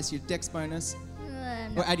 15 minus your dex bonus. No.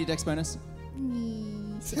 Or add your dex bonus.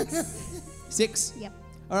 6. 6? Yep.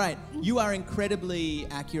 All right. You are incredibly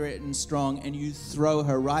accurate and strong, and you throw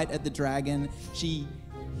her right at the dragon.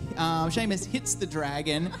 Seamus hits the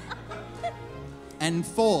dragon and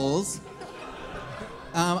falls.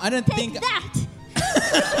 I don't think that.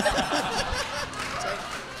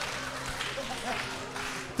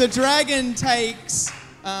 The dragon takes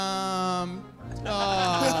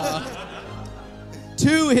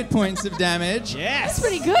 2 hit points of damage. Yes. That's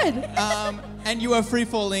pretty good. And you are free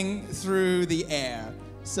falling through the air.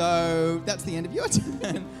 So that's the end of your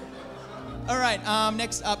turn. All right.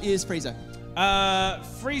 Next up is Friezo.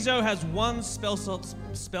 Friezo has one spell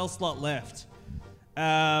slot left.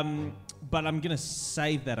 But I'm going to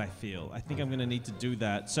save that, I feel. I think I'm going to need to do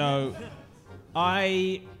that. So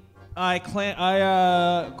I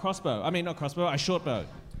crossbow. I mean, not crossbow, I shortbow.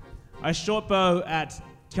 I shortbow at...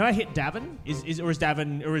 Can I hit Davin? Is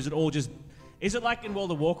it all just... Is it like in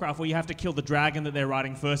World of Warcraft where you have to kill the dragon that they're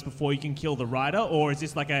riding first before you can kill the rider? Or is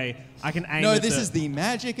this like I can aim No, at this is the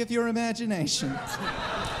magic of your imagination.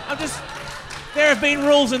 There have been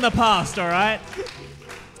rules in the past, all right?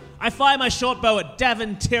 I fire my shortbow at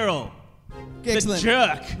Davin Tyrrell. Excellent. The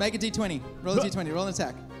jerk. Make a d20. Roll a d20. Roll an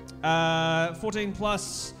attack. 14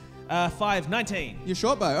 plus 5, 19. Your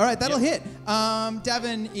shortbow. All right, that'll hit.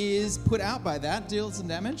 Davin is put out by that. Deals some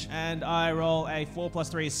damage. And I roll a 4 plus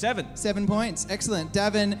 3 is 7. 7 points. Excellent.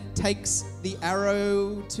 Davin takes the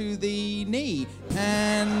arrow to the knee.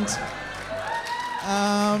 And...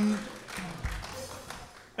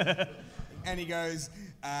 and he goes,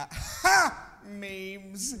 ha!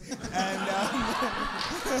 Memes. And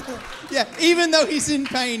yeah, even though he's in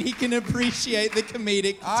pain, he can appreciate the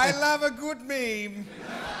comedic. I love a good meme.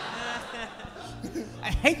 I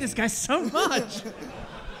hate this guy so much.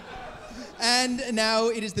 And now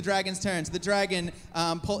it is the dragon's turn. So the dragon,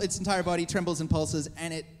 its entire body trembles and pulses,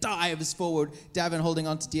 and it dives forward, Davin holding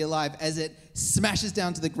on to dear life. As it smashes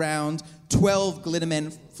down to the ground, 12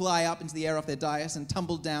 glittermen fly up into the air off their dais and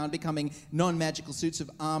tumble down, becoming non-magical suits of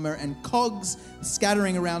armor and cogs,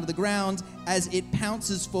 scattering around the ground as it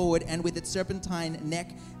pounces forward and with its serpentine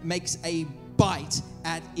neck makes a bite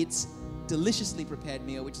at its deliciously prepared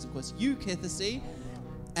meal, which is, of course, you, Kithasi.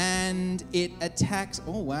 And it attacks...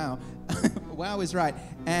 Oh, wow. Wow is right.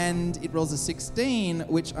 And it rolls a 16,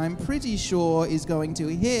 which I'm pretty sure is going to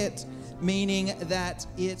hit, meaning that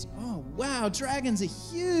it... Oh, wow, dragons are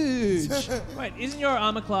huge. Wait, isn't your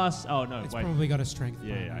armor class... Oh, no, It's wait. probably got a strength.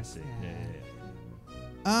 Yeah, I see.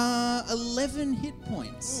 Yeah. 11 hit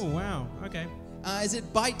points. Oh, wow. Okay. As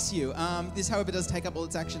it bites you. This, however, does take up all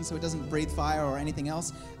its actions, so it doesn't breathe fire or anything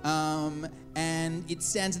else. And it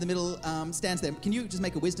stands in the middle, stands there. Can you just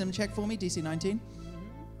make a wisdom check for me, DC 19?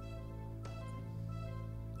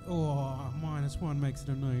 Oh, -1 makes it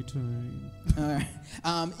a 19.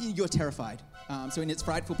 You're terrified. So in its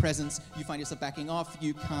frightful presence, you find yourself backing off.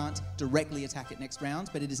 You can't directly attack it next round,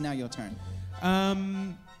 but it is now your turn.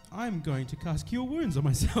 I'm going to cast Cure Wounds on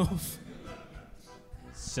myself.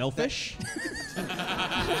 Selfish?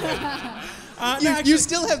 You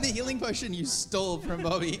still have the healing potion you stole from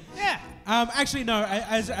Bobby. Yeah. Actually, no.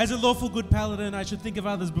 As a lawful good paladin, I should think of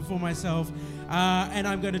others before myself. And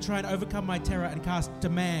I'm going to try and overcome my terror and cast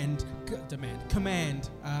command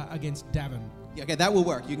against Davin. Yeah, okay, that will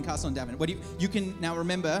work. You can cast on Davin. You can now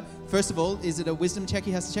remember. First of all, is it a wisdom check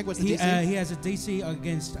he has to check? What's the DC? He has a DC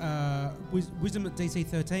against wisdom at DC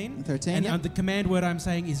 13. 13. And yep. the command word I'm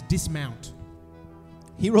saying is dismount.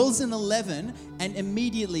 He rolls an 11, and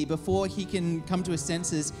immediately, before he can come to his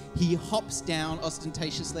senses, he hops down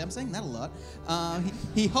ostentatiously. I'm saying that a lot.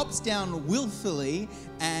 He hops down willfully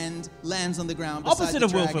and lands on the ground beside Opposite the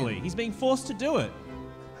of dragon. willfully. He's being forced to do it.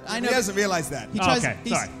 I know. He doesn't realize that. He tries. okay,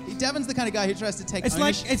 sorry. Davin's the kind of guy who tries to take It's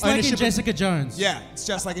ownership. like in Jessica Jones. Yeah, it's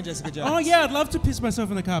just like in Jessica Jones. Oh yeah, I'd love to piss myself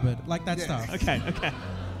in the cupboard, like that stuff. Okay.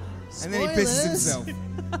 And then he pisses himself. He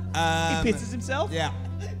pisses himself? Yeah.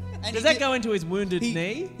 And Does he that go into his wounded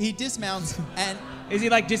knee? He dismounts and... Is he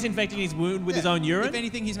like disinfecting his wound with his own urine? If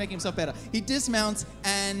anything, he's making himself better. He dismounts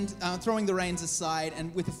and throwing the reins aside,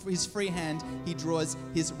 and with his free hand, he draws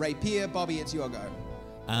his rapier. Bobby, it's your go.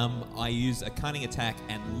 I use a cunning attack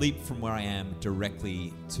and leap from where I am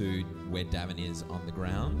directly to where Davin is on the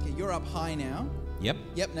ground. Okay, you're up high now. Yep.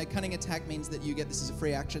 Yep. Now, cunning attack means that you get this is a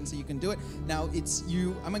free action, so you can do it. Now, it's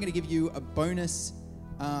you. I'm going to give you a bonus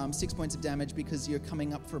 6 points of damage because you're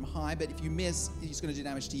coming up from high. But if you miss, it's going to do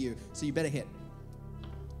damage to you. So you better hit.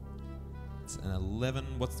 It's an 11.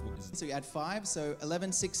 So you add 5, so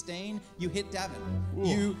 11, 16. You hit Davin.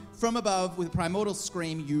 You, from above, with a primordial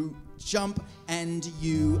scream, you jump and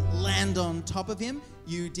you land on top of him.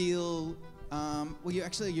 You deal.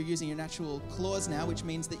 You're using your natural claws now, which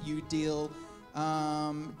means that you deal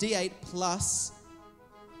D8 plus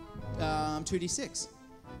 2d6.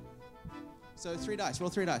 So 3 dice. Roll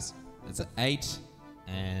 3 dice. It's an 8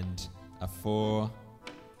 and a 4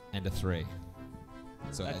 and a 3.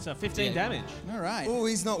 So that's 15 damage. All right. Oh,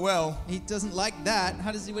 he's not well. He doesn't like that.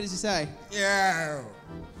 What does he say? Yeah.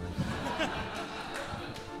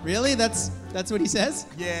 Really? That's what he says?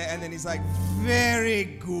 Yeah, and then he's like, very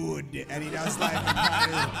good. And he does like a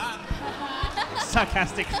kind of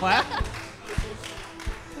sarcastic clap.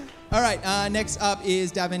 All right, next up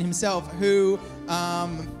is Davin himself, who,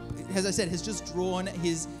 as I said, has just drawn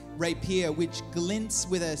his rapier, which glints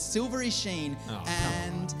with a silvery sheen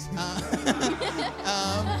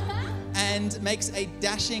and makes a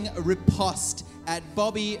dashing riposte at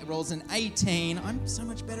Bobby. Rolls an 18. I'm so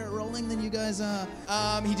much better at rolling than you guys are.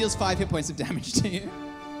 He deals 5 hit points of damage to you.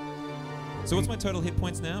 So what's my total hit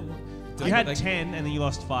points now? You had 10 and then you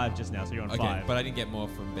lost 5 just now, so you're on 5. Okay, but I didn't get more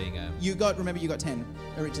from being a... You got 10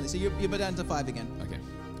 originally, so you're down to 5 again. Okay.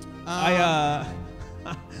 I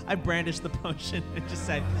brandish the potion and just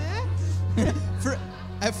say,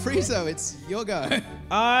 At Friezo, it's your go.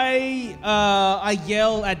 I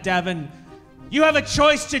yell at Davin, you have a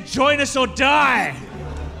choice to join us or die.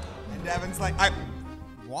 And Davin's like,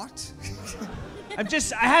 what? I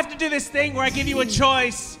have to do this thing where I give you a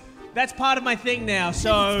choice. That's part of my thing now,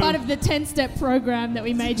 so... It's part of the 10-step program that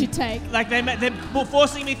we made you take. Like, they're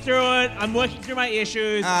forcing me through it. I'm working through my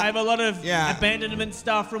issues. I have a lot of abandonment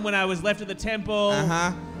stuff from when I was left at the temple.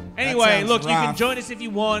 Uh-huh. Anyway, look, rough. you can join us if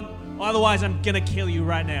you want. Otherwise, I'm going to kill you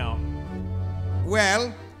right now.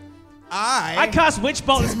 Well, I cast Witch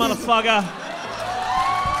Bolt, this motherfucker.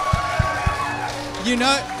 You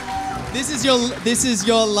know... This is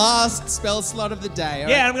your last spell slot of the day.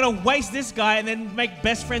 Yeah, I'm gonna waste this guy and then make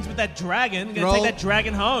best friends with that dragon. I'm gonna take that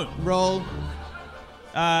dragon home. Roll.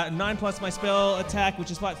 9 plus my spell attack,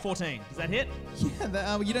 which is like 14. Does that hit?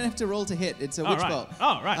 Yeah, you don't have to roll to hit. It's a witch bolt.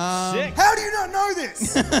 Oh, right. Sick. How do you not know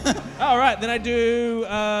this? All right, then I do.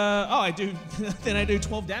 Then I do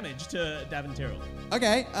 12 damage to Davin Tyrrell.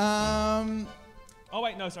 Okay. Oh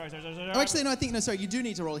wait, no, sorry. Oh, actually, no. I think you do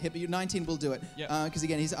need to roll a hit, but your 19 will do it. Yeah. Because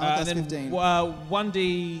again, he's plus 15.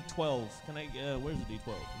 1d12. Can I? Where's the d12? Is that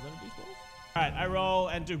a d12? All right, I roll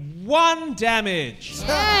and do 1 damage.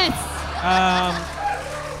 Yes.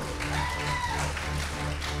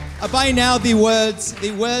 By now, the words.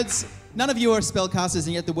 None of you are spellcasters,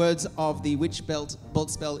 and yet the words of the Witch Bolt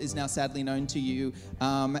spell is now sadly known to you.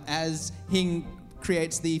 As Hing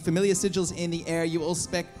creates the familiar sigils in the air, you all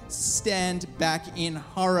stand back in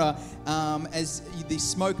horror as the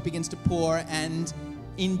smoke begins to pour, and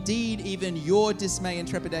indeed even your dismay and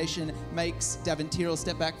trepidation makes Davin Tyrrell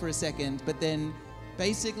step back for a second, but then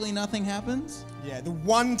basically nothing happens. Yeah, the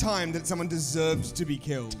one time that someone deserved to be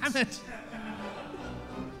killed. Damn it.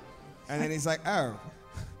 And then he's like, oh,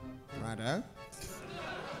 righto.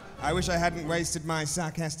 I wish I hadn't wasted my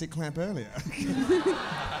sarcastic clap earlier.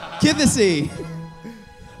 Kithesy.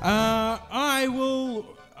 I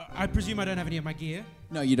presume I don't have any of my gear.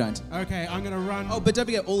 No, you don't. Okay, I'm gonna run. Oh, but don't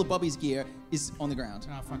forget, all of Bobby's gear is on the ground.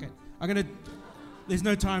 Oh, fuck it. There's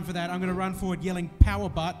no time for that. I'm gonna run forward yelling power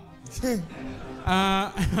butt.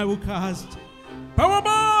 I will cast power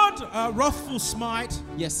butt! Wrathful Smite.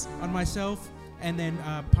 Yes. On myself, and then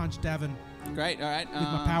punch Davin. Great, all right. With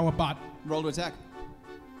my power butt. Roll to attack.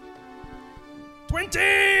 20!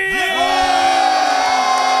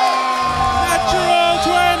 Natural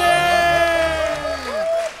 20!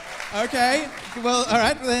 Okay, well, all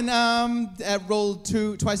right, then roll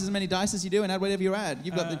twice as many dice as you do and add whatever you add.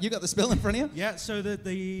 You've got the spell in front of you. Yeah, so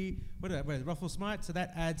the Wrathful Smite, so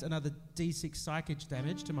that adds another d6 psychic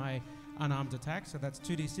damage to my unarmed attack, so that's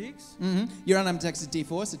 2d6. Mm-hmm. Your unarmed attack is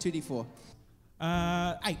D4, so 2d4.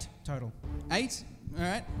 8 total. 8? All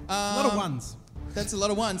right. A lot of ones. That's a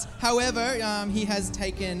lot of ones. However, he has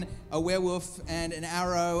taken a werewolf and an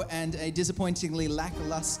arrow and a disappointingly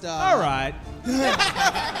lackluster... All right.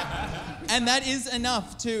 And that is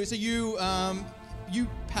enough to... So you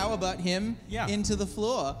power butt him into the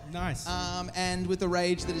floor. Nice. And with the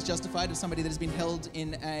rage that is justified of somebody that has been held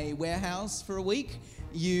in a warehouse for a week,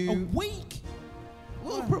 you... A week?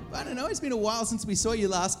 Well, I don't know. It's been a while since we saw you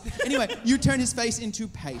last. Anyway, you turn his face into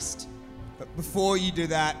paste. But before you do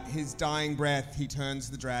that, his dying breath, he turns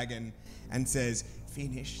to the dragon and says,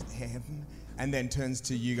 "Finish them," and then turns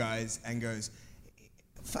to you guys and goes,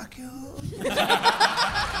 "Fuck you."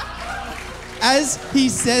 As he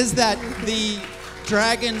says that, the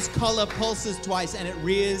dragon's collar pulses twice and it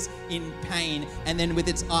rears in pain, and then with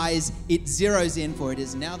its eyes, it zeroes in, for it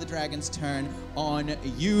is now the dragon's turn on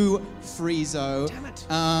you, Friezo. Damn it.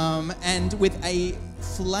 And with a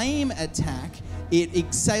flame attack, it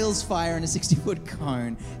exhales fire in a 60-foot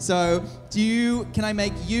cone. So, can I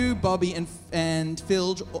make you, Bobby, and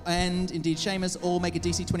Filge, and indeed Seamus all make a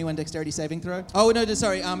DC 21 dexterity saving throw? Oh no,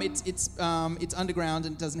 sorry. It's underground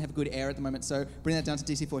and doesn't have good air at the moment. So bring that down to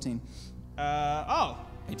DC 14.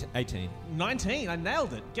 18. 19. I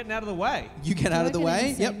nailed it. Getting out of the way. You get out of the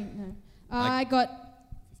way. Yep. No. I got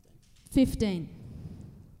 15.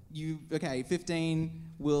 15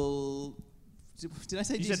 will. Did I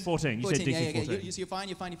say? You said 14. You said DC 14. So you're fine.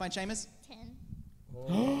 You're fine. Seamus. 10.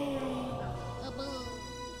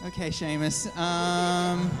 Okay, Seamus.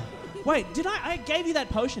 Wait, did I gave you that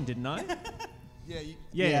potion, didn't I?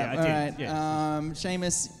 Yeah, I all did. right. Yeah.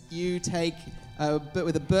 Seamus, you take, but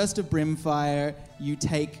with a burst of brimfire, you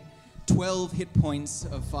take 12 hit points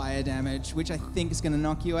of fire damage, which I think is going to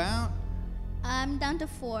knock you out. I'm down to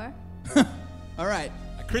 4. All right.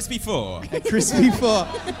 A crispy 4. A crispy 4.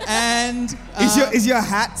 And is your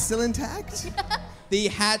hat still intact? The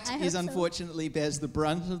hat unfortunately bears the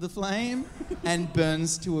brunt of the flame and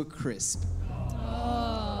burns to a crisp.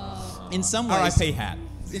 Oh. In some ways, R.I.P. hat.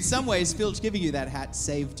 In some ways, Filge giving you that hat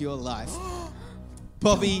saved your life.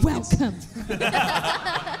 Bobby, welcome.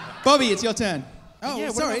 Bobby, it's your turn. Oh, yeah,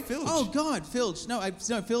 what sorry. about Filge? Oh God, Filge. No,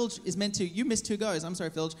 Filge is meant to. You missed 2 goes. I'm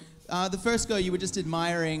sorry, Filge. The first go, you were just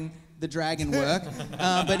admiring the dragon work,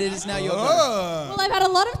 but it is now your go. Well, I've had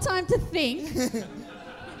a lot of time to think.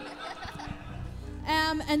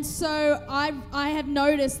 And so I have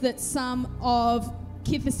noticed that some of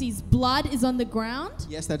Kithis' blood is on the ground.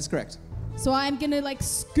 Yes, that is correct. So I'm going to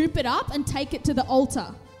scoop it up and take it to the altar.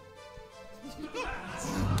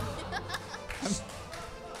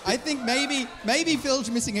 I think maybe Filge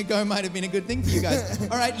missing a go might have been a good thing for you guys.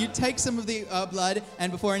 All right, you take some of the blood,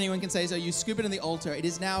 and before anyone can say so, you scoop it in the altar. It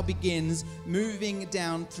is now begins moving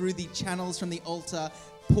down through the channels from the altar,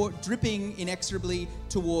 dripping inexorably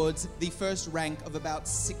towards the first rank of about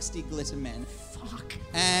 60 glitter men. Fuck.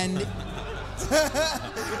 And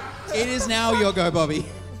it is now your go, Bobby.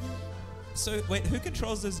 So, wait, who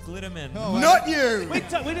controls those glitter men? Oh, Not you!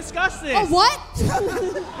 We discussed this. Oh, what?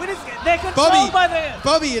 They're controlled by the...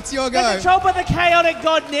 Bobby, it's your go. They're controlled by the chaotic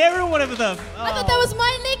god Neru or whatever the... I thought that was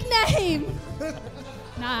my nickname.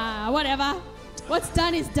 Nah, whatever. What's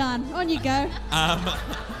done is done. On you go.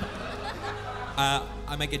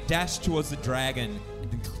 I make a dash towards the dragon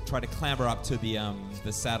and try to clamber up to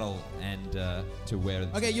the saddle and to where...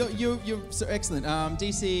 Okay, you're so excellent.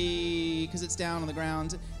 DC, because it's down on the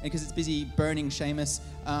ground and because it's busy burning Seamus,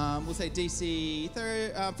 we'll say DC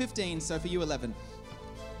 15, so for you 11.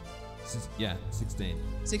 Yeah, 16.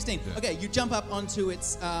 16. Yeah. Okay, you jump up onto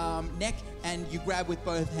its neck and you grab with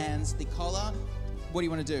both hands the collar. What do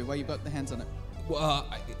you want to do while you've got the hands on it? Well,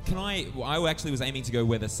 I actually was aiming to go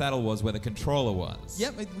where the saddle was, where the controller was.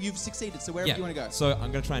 Yep, you've succeeded, so wherever you want to go. So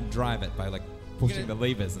I'm going to try and drive it by pushing the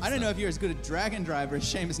levers and I don't know if you're as good a dragon driver as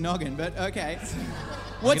Seamus Noggin, but okay.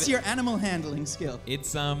 What's your animal handling skill?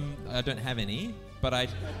 It's, I don't have any, but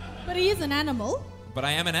But he is an animal. But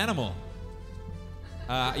I am an animal.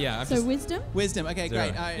 Yeah. So wisdom? Wisdom, okay,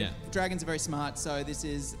 0, great. yeah. Dragons are very smart, so this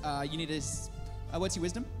is, you need a, what's your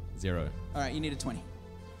wisdom? 0. All right, you need a 20.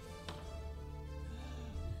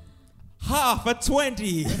 Half a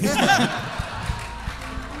 20.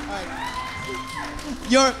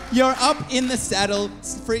 You're up in the saddle,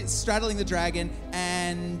 straddling the dragon,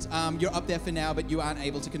 and you're up there for now, but you aren't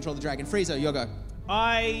able to control the dragon. Friezo, your go.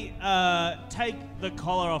 I take the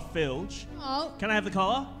collar off Filge. Oh. Can I have the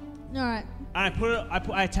collar? All right. And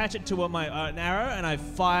I attach it to my an arrow, and I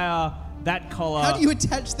fire that collar. How do you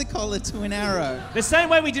attach the collar to an arrow? The same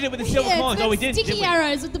way we did it with the silver coins. It's Oh, we did. sticky didn't we?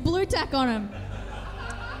 arrows with the blue tack on them.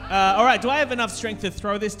 All right, do I have enough strength to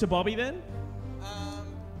throw this to Bobby then?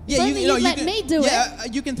 Yeah, you let me do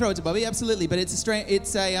it. You can throw it to Bobby, absolutely. But it's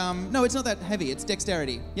no, it's not that heavy. It's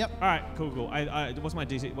dexterity. Yep. All right, cool. What's my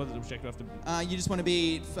DC? What's the objective after? You just want to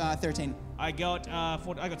be 13. I got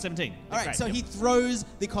 17. All right, Great, so yep. he throws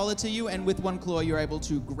the collar to you, and with one claw, you're able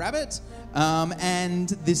to grab it. And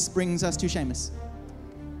this brings us to Seamus.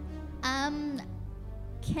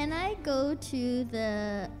 Can I go to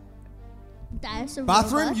the dinosaur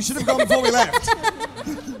Bathroom? robot? You should have gone before we left.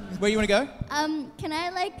 Where you want to go? Can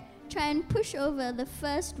I try and push over the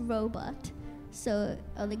first robot, or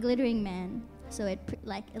the glittering man, so it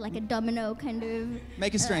like a domino kind of.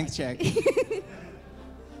 Make a strength check.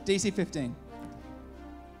 DC 15.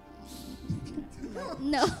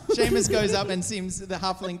 No. Seamus goes up and seems the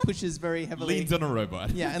halfling pushes very heavily. Leans on a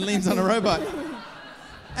robot. Yeah, and leans on a robot.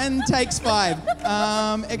 And takes 5.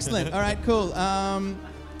 Excellent. All right, cool.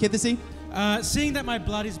 Kithisi? Seeing that my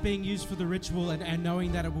blood is being used for the ritual and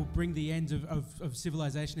knowing that it will bring the end of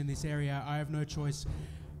civilization in this area, I have no choice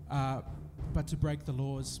but to break the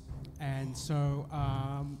laws. And so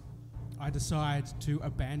I decide to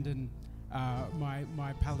abandon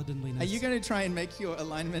my paladinliness. Are you going to try and make your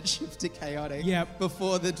alignment shift to chaotic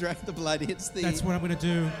before the blood hits the... That's what I'm going to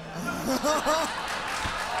do.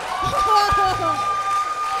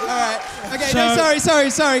 All right. Okay,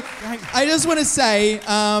 sorry. I just want to say,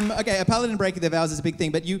 a paladin breaking their vows is a big thing,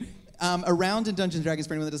 but you, a round in Dungeons & Dragons,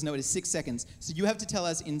 for anyone that doesn't know it, is 6 seconds. So you have to tell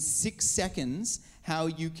us in 6 seconds how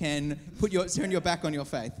you can turn your back on your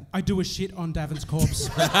faith. I do a shit on Davin's corpse.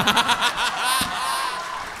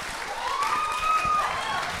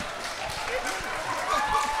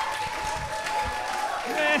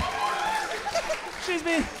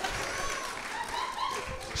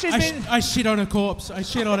 I shit on a corpse. I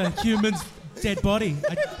shit on a human's dead body.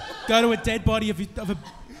 I go to a dead body of a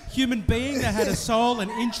human being that had a soul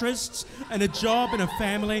and interests and a job and a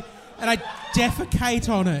family, and I defecate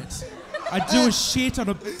on it. I do a shit on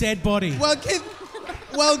a dead body. Well,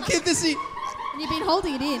 Kithisi... You've been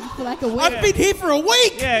holding it in for like a week. I've been here for a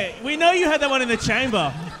week! Yeah, we know you had that one in the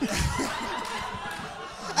chamber.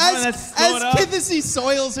 As Kithisi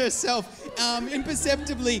soils herself,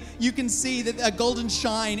 imperceptibly, you can see that a golden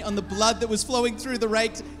shine on the blood that was flowing through the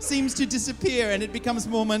rake seems to disappear, and it becomes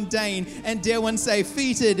more mundane and, dare one say,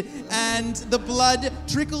 fetid, and the blood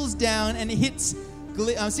trickles down and hits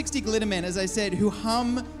 60 glittermen, as I said, who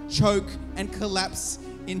hum, choke, and collapse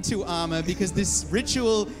into armor because this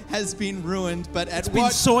ritual has been ruined, but it's been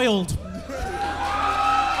soiled.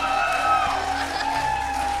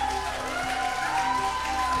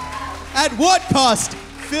 At what cost?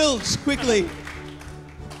 Filch, quickly.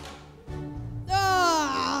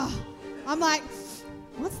 I'm like,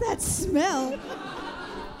 what's that smell?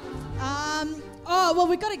 Well,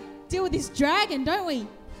 we've got to deal with this dragon, don't we?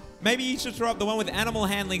 Maybe you should throw up the one with animal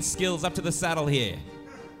handling skills up to the saddle here.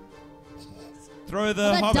 Throw the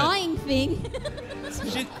that hobbit. dying thing.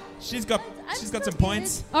 She's got some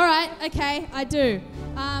points. All right, okay, I do.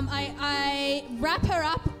 I wrap her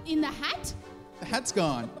up in the hat. The hat's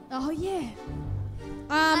gone. Oh yeah.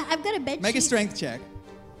 I've got a bed Make sheet. a strength check.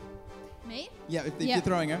 Me? Yeah, if you're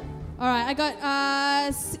throwing her. All right, I got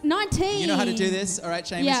 19. You know how to do this. All right,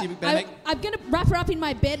 Seamus, Yeah, you better I'm going to wrap her up in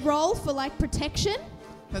my bedroll for like protection.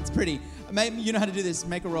 That's pretty. You know how to do this.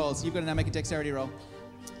 Make a roll. So you've got to now make a dexterity roll.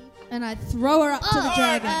 And I throw her up to the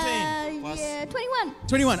dragon. Yeah, 21.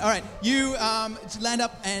 21. All right. You land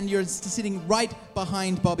up and you're sitting right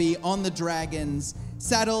behind Bobby on the dragon's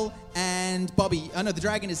saddle. And Bobby, the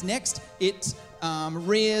dragon is next. It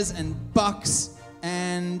rears and bucks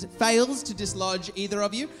and fails to dislodge either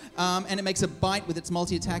of you. And it makes a bite with its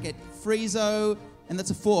multi-attack at Friezo. And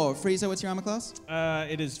that's a 4. Friezo, what's your armor class?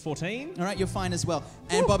 It is 14. All right, you're fine as well.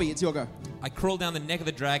 And Bobby, it's your go. I crawl down the neck of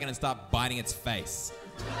the dragon and start biting its face.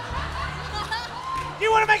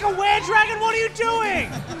 You want to make a were-dragon? What are you doing?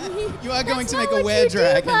 You are going to make a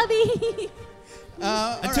were-dragon. Bobby.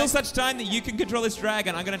 Until such time that you can control this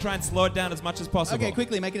dragon, I'm going to try and slow it down as much as possible. Okay,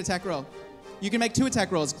 quickly, make an attack roll. You can make 2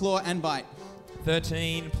 attack rolls, claw and bite.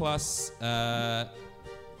 13 plus...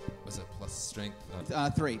 what's it? Plus strength?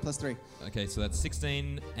 3, plus 3. Okay, so that's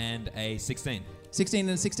 16 and a 16. 16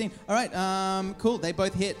 and a 16. All right, cool. They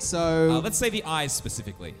both hit, so... let's say the eyes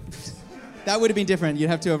specifically. That would have been different. You'd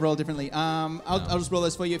have to have rolled differently. I'll just roll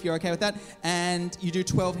those for you if you're okay with that. And you do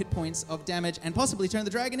 12 hit points of damage and possibly turn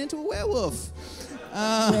the dragon into a werewolf.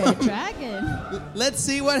 Dragon. Let's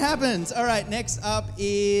see what happens. All right, next up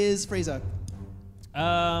is Friezo.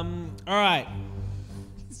 All right.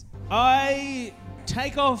 I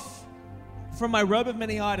take off from my robe of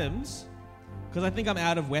many items because I think I'm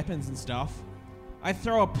out of weapons and stuff. I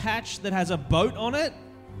throw a patch that has a boat on it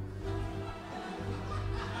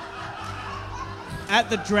at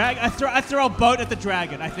the dragon. I throw a boat at the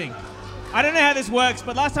dragon, I think. I don't know how this works,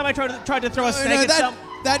 but last time I tried to throw a snake at someone...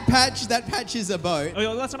 That patch is a boat.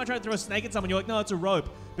 Oh, last time I tried to throw a snake at someone, you're like, no, it's a rope.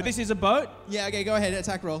 But this is a boat? Yeah, okay, go ahead.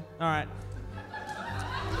 Attack roll. All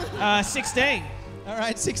right. 16. All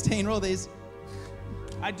right, 16. Roll these.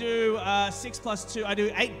 I do 6 plus 2. I do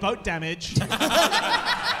 8 boat damage.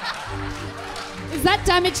 Is that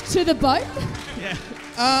damage to the boat? Yeah.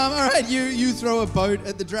 All right, you throw a boat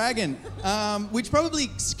at the dragon, which probably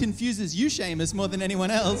confuses you, Seamus, more than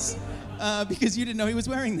anyone else, because you didn't know he was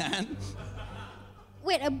wearing that.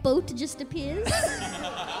 Wait, a boat just appears?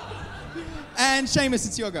 And Seamus,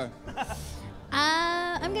 it's your go.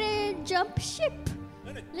 I'm gonna jump ship.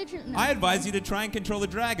 Literally. No. I advise you to try and control the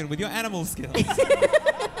dragon with your animal skills.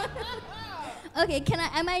 Okay,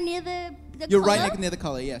 am I near the You're collar? right near the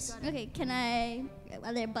collar, yes. Okay,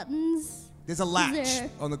 are there buttons? There's a latch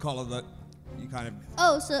on the collar that you kind of...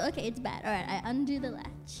 Oh, so, okay, it's bad. All right, I undo the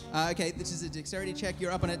latch. Okay, this is a dexterity check.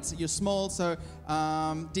 You're up on it. You're small, so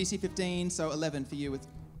DC 15, so 11 for you with...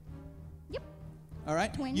 Yep. All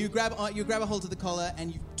right. 20. You grab a hold of the collar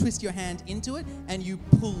and you twist your hand into it and you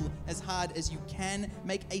pull as hard as you can.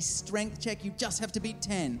 Make a strength check. You just have to beat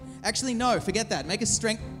 10. Actually, no, forget that. Make a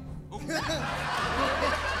strength...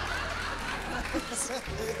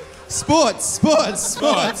 Sports. All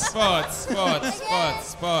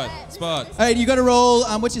right, you got to roll.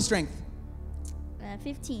 What's your strength?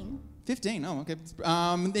 15. 15. Oh, okay.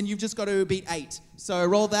 Then you've just got to beat 8. So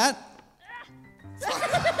roll that.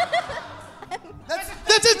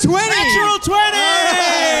 That's a 20. Natural 20.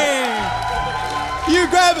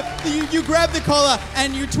 You grab the collar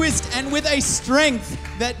and you twist, and with a strength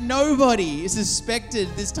that nobody suspected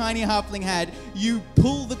this tiny halfling had, you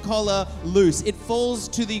pull the collar loose. It falls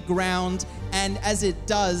to the ground, and as it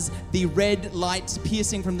does, the red light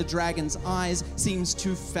piercing from the dragon's eyes seems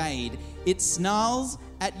to fade. It snarls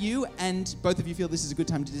at you, and both of you feel this is a good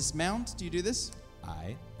time to dismount. Do you do this?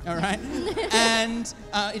 Aye. All right. And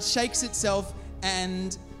it shakes itself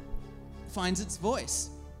and finds its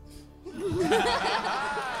voice.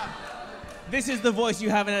 This is the voice you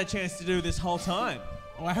haven't had a chance to do this whole time.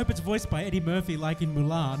 Oh, I hope it's voiced by Eddie Murphy like in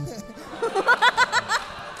Mulan.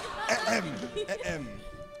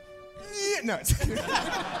 No,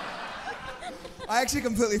 I actually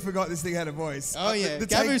completely forgot this thing had a voice. Oh, yeah. The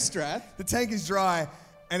Gabu tank, Strath. The tank is dry,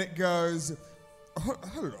 and it goes,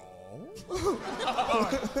 hello.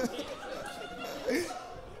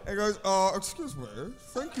 It goes, excuse me,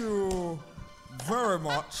 thank you very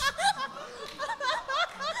much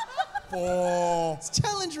for... It's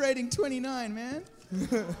challenge rating 29, man.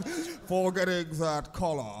 for getting that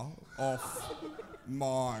collar off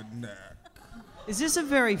my neck. Is this a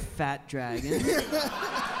very fat dragon?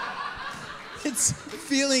 It's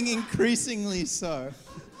feeling increasingly so.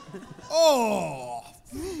 Oh!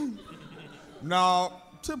 Now,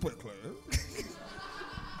 typically...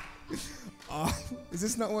 is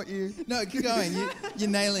this not what you... No, keep going. You're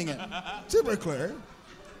nailing it. Typically,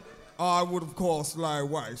 I would, of course, lay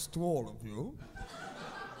waste to all of you.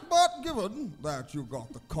 But given that you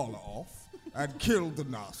got the collar off and killed the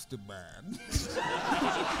nasty man...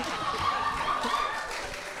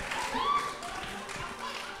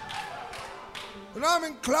 and I'm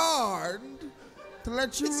inclined to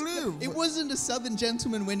let you live. It wasn't a southern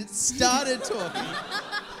gentleman when it started talking.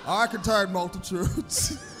 I contain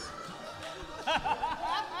multitudes.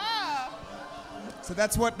 So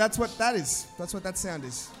that's what that is. That's what that sound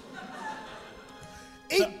is.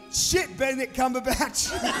 Eat shit, Benedict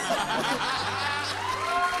Cumberbatch.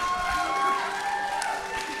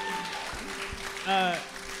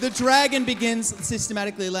 The dragon begins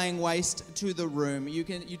systematically laying waste to the room. You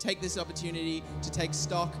take this opportunity to take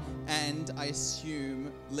stock and, I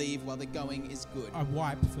assume, leave while the going is good. I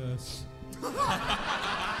wipe first.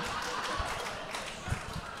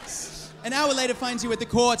 An hour later finds you at the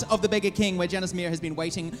court of the Beggar King, where Janice Mere has been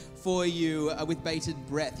waiting for you with bated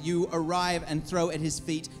breath. You arrive and throw at his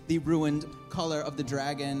feet the ruined collar of the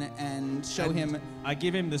dragon and show him... I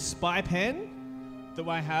give him the spy pen that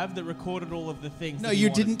I have that recorded all of the things. No, that he you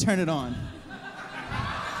wanted. didn't turn it on.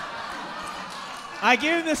 I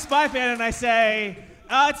give him the spy pen and I say,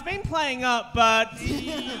 it's been playing up, but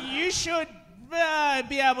you should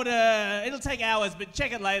be able to... It'll take hours, but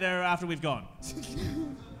check it later after we've gone.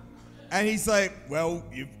 And he's like, well,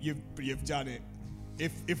 you've done it.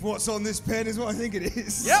 If what's on this pen is what I think it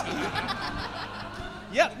is. Yep.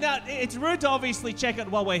 Yep. Now, it's rude to obviously check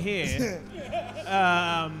it while we're here.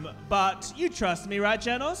 But you trust me, right,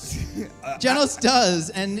 Janos? Janos does,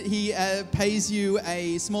 and he pays you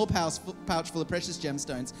a small pouch full of precious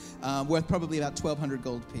gemstones, worth probably about 1,200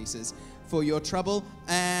 gold pieces, for your trouble.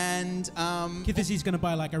 And Kithis is going to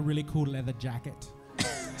buy like a really cool leather jacket.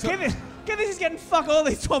 Kithis is getting fuck all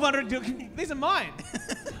these 1,200. These are mine.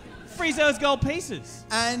 Free those gold pieces.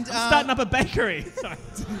 And I'm starting up a bakery. Sorry.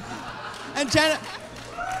 And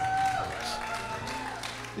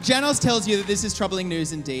Janos tells you that this is troubling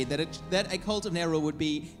news indeed, that a cult of Nerul would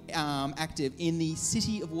be active in the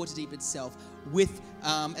city of Waterdeep itself with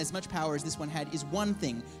as much power as this one had is one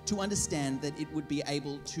thing. To understand that it would be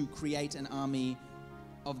able to create an army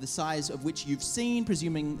of the size of which you've seen,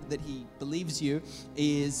 presuming that he believes you,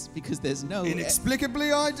 is because there's no...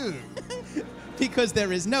 Inexplicably I do. Because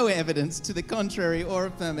there is no evidence to the contrary or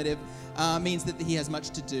affirmative, means that he has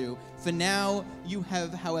much to do. For now, you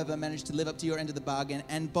have, however, managed to live up to your end of the bargain,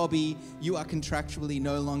 and Bobby, you are contractually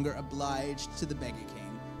no longer obliged to the Beggar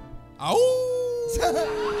King.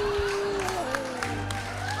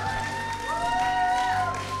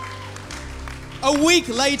 A week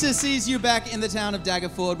later sees you back in the town of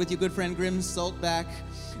Daggerford with your good friend Grim Saltback,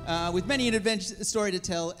 with many an adventure story to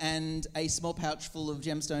tell and a small pouch full of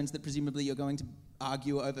gemstones that presumably you're going to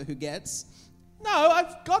argue over who gets. No,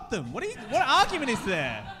 I've got them. What argument is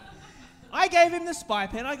there? I gave him the spy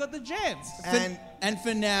pen, I got the gems. And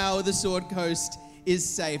for now, the Sword Coast is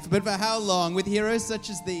safe. But for how long? With heroes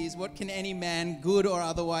such as these, what can any man, good or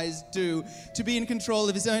otherwise, do to be in control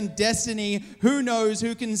of his own destiny? Who knows,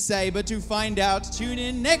 who can say? But to find out, tune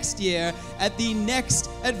in next year at the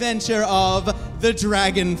next adventure of The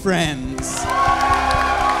Dragon Friends.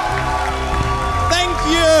 Thank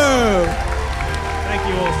you! Thank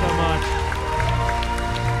you all so much.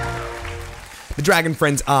 The Dragon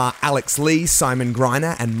Friends are Alex Lee, Simon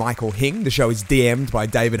Greiner, and Michael Hing. The show is DM'd by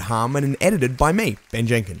David Harmon and edited by me, Ben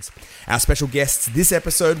Jenkins. Our special guests this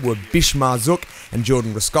episode were Bishmar Zook and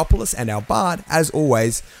Jordan Raskopoulos, and our bard, as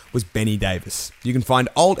always, was Benny Davis. You can find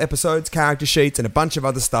old episodes, character sheets, and a bunch of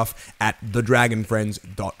other stuff at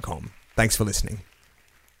thedragonfriends.com. Thanks for listening.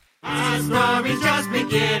 Our story's just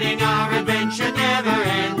beginning, our adventure never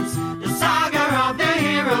ends. The saga of the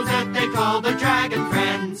heroes that they call the Dragon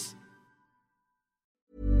Friends.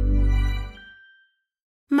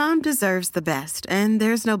 Mom deserves the best, and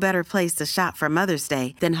there's no better place to shop for Mother's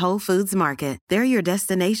Day than Whole Foods Market. They're your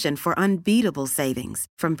destination for unbeatable savings,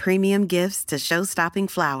 from premium gifts to show-stopping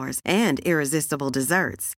flowers and irresistible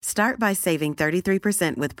desserts. Start by saving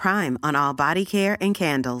 33% with Prime on all body care and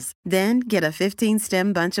candles. Then get a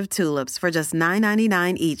 15-stem bunch of tulips for just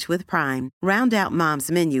 $9.99 each with Prime. Round out Mom's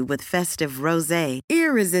menu with festive rosé,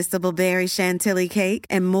 irresistible berry chantilly cake,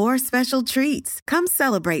 and more special treats. Come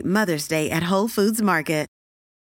celebrate Mother's Day at Whole Foods Market.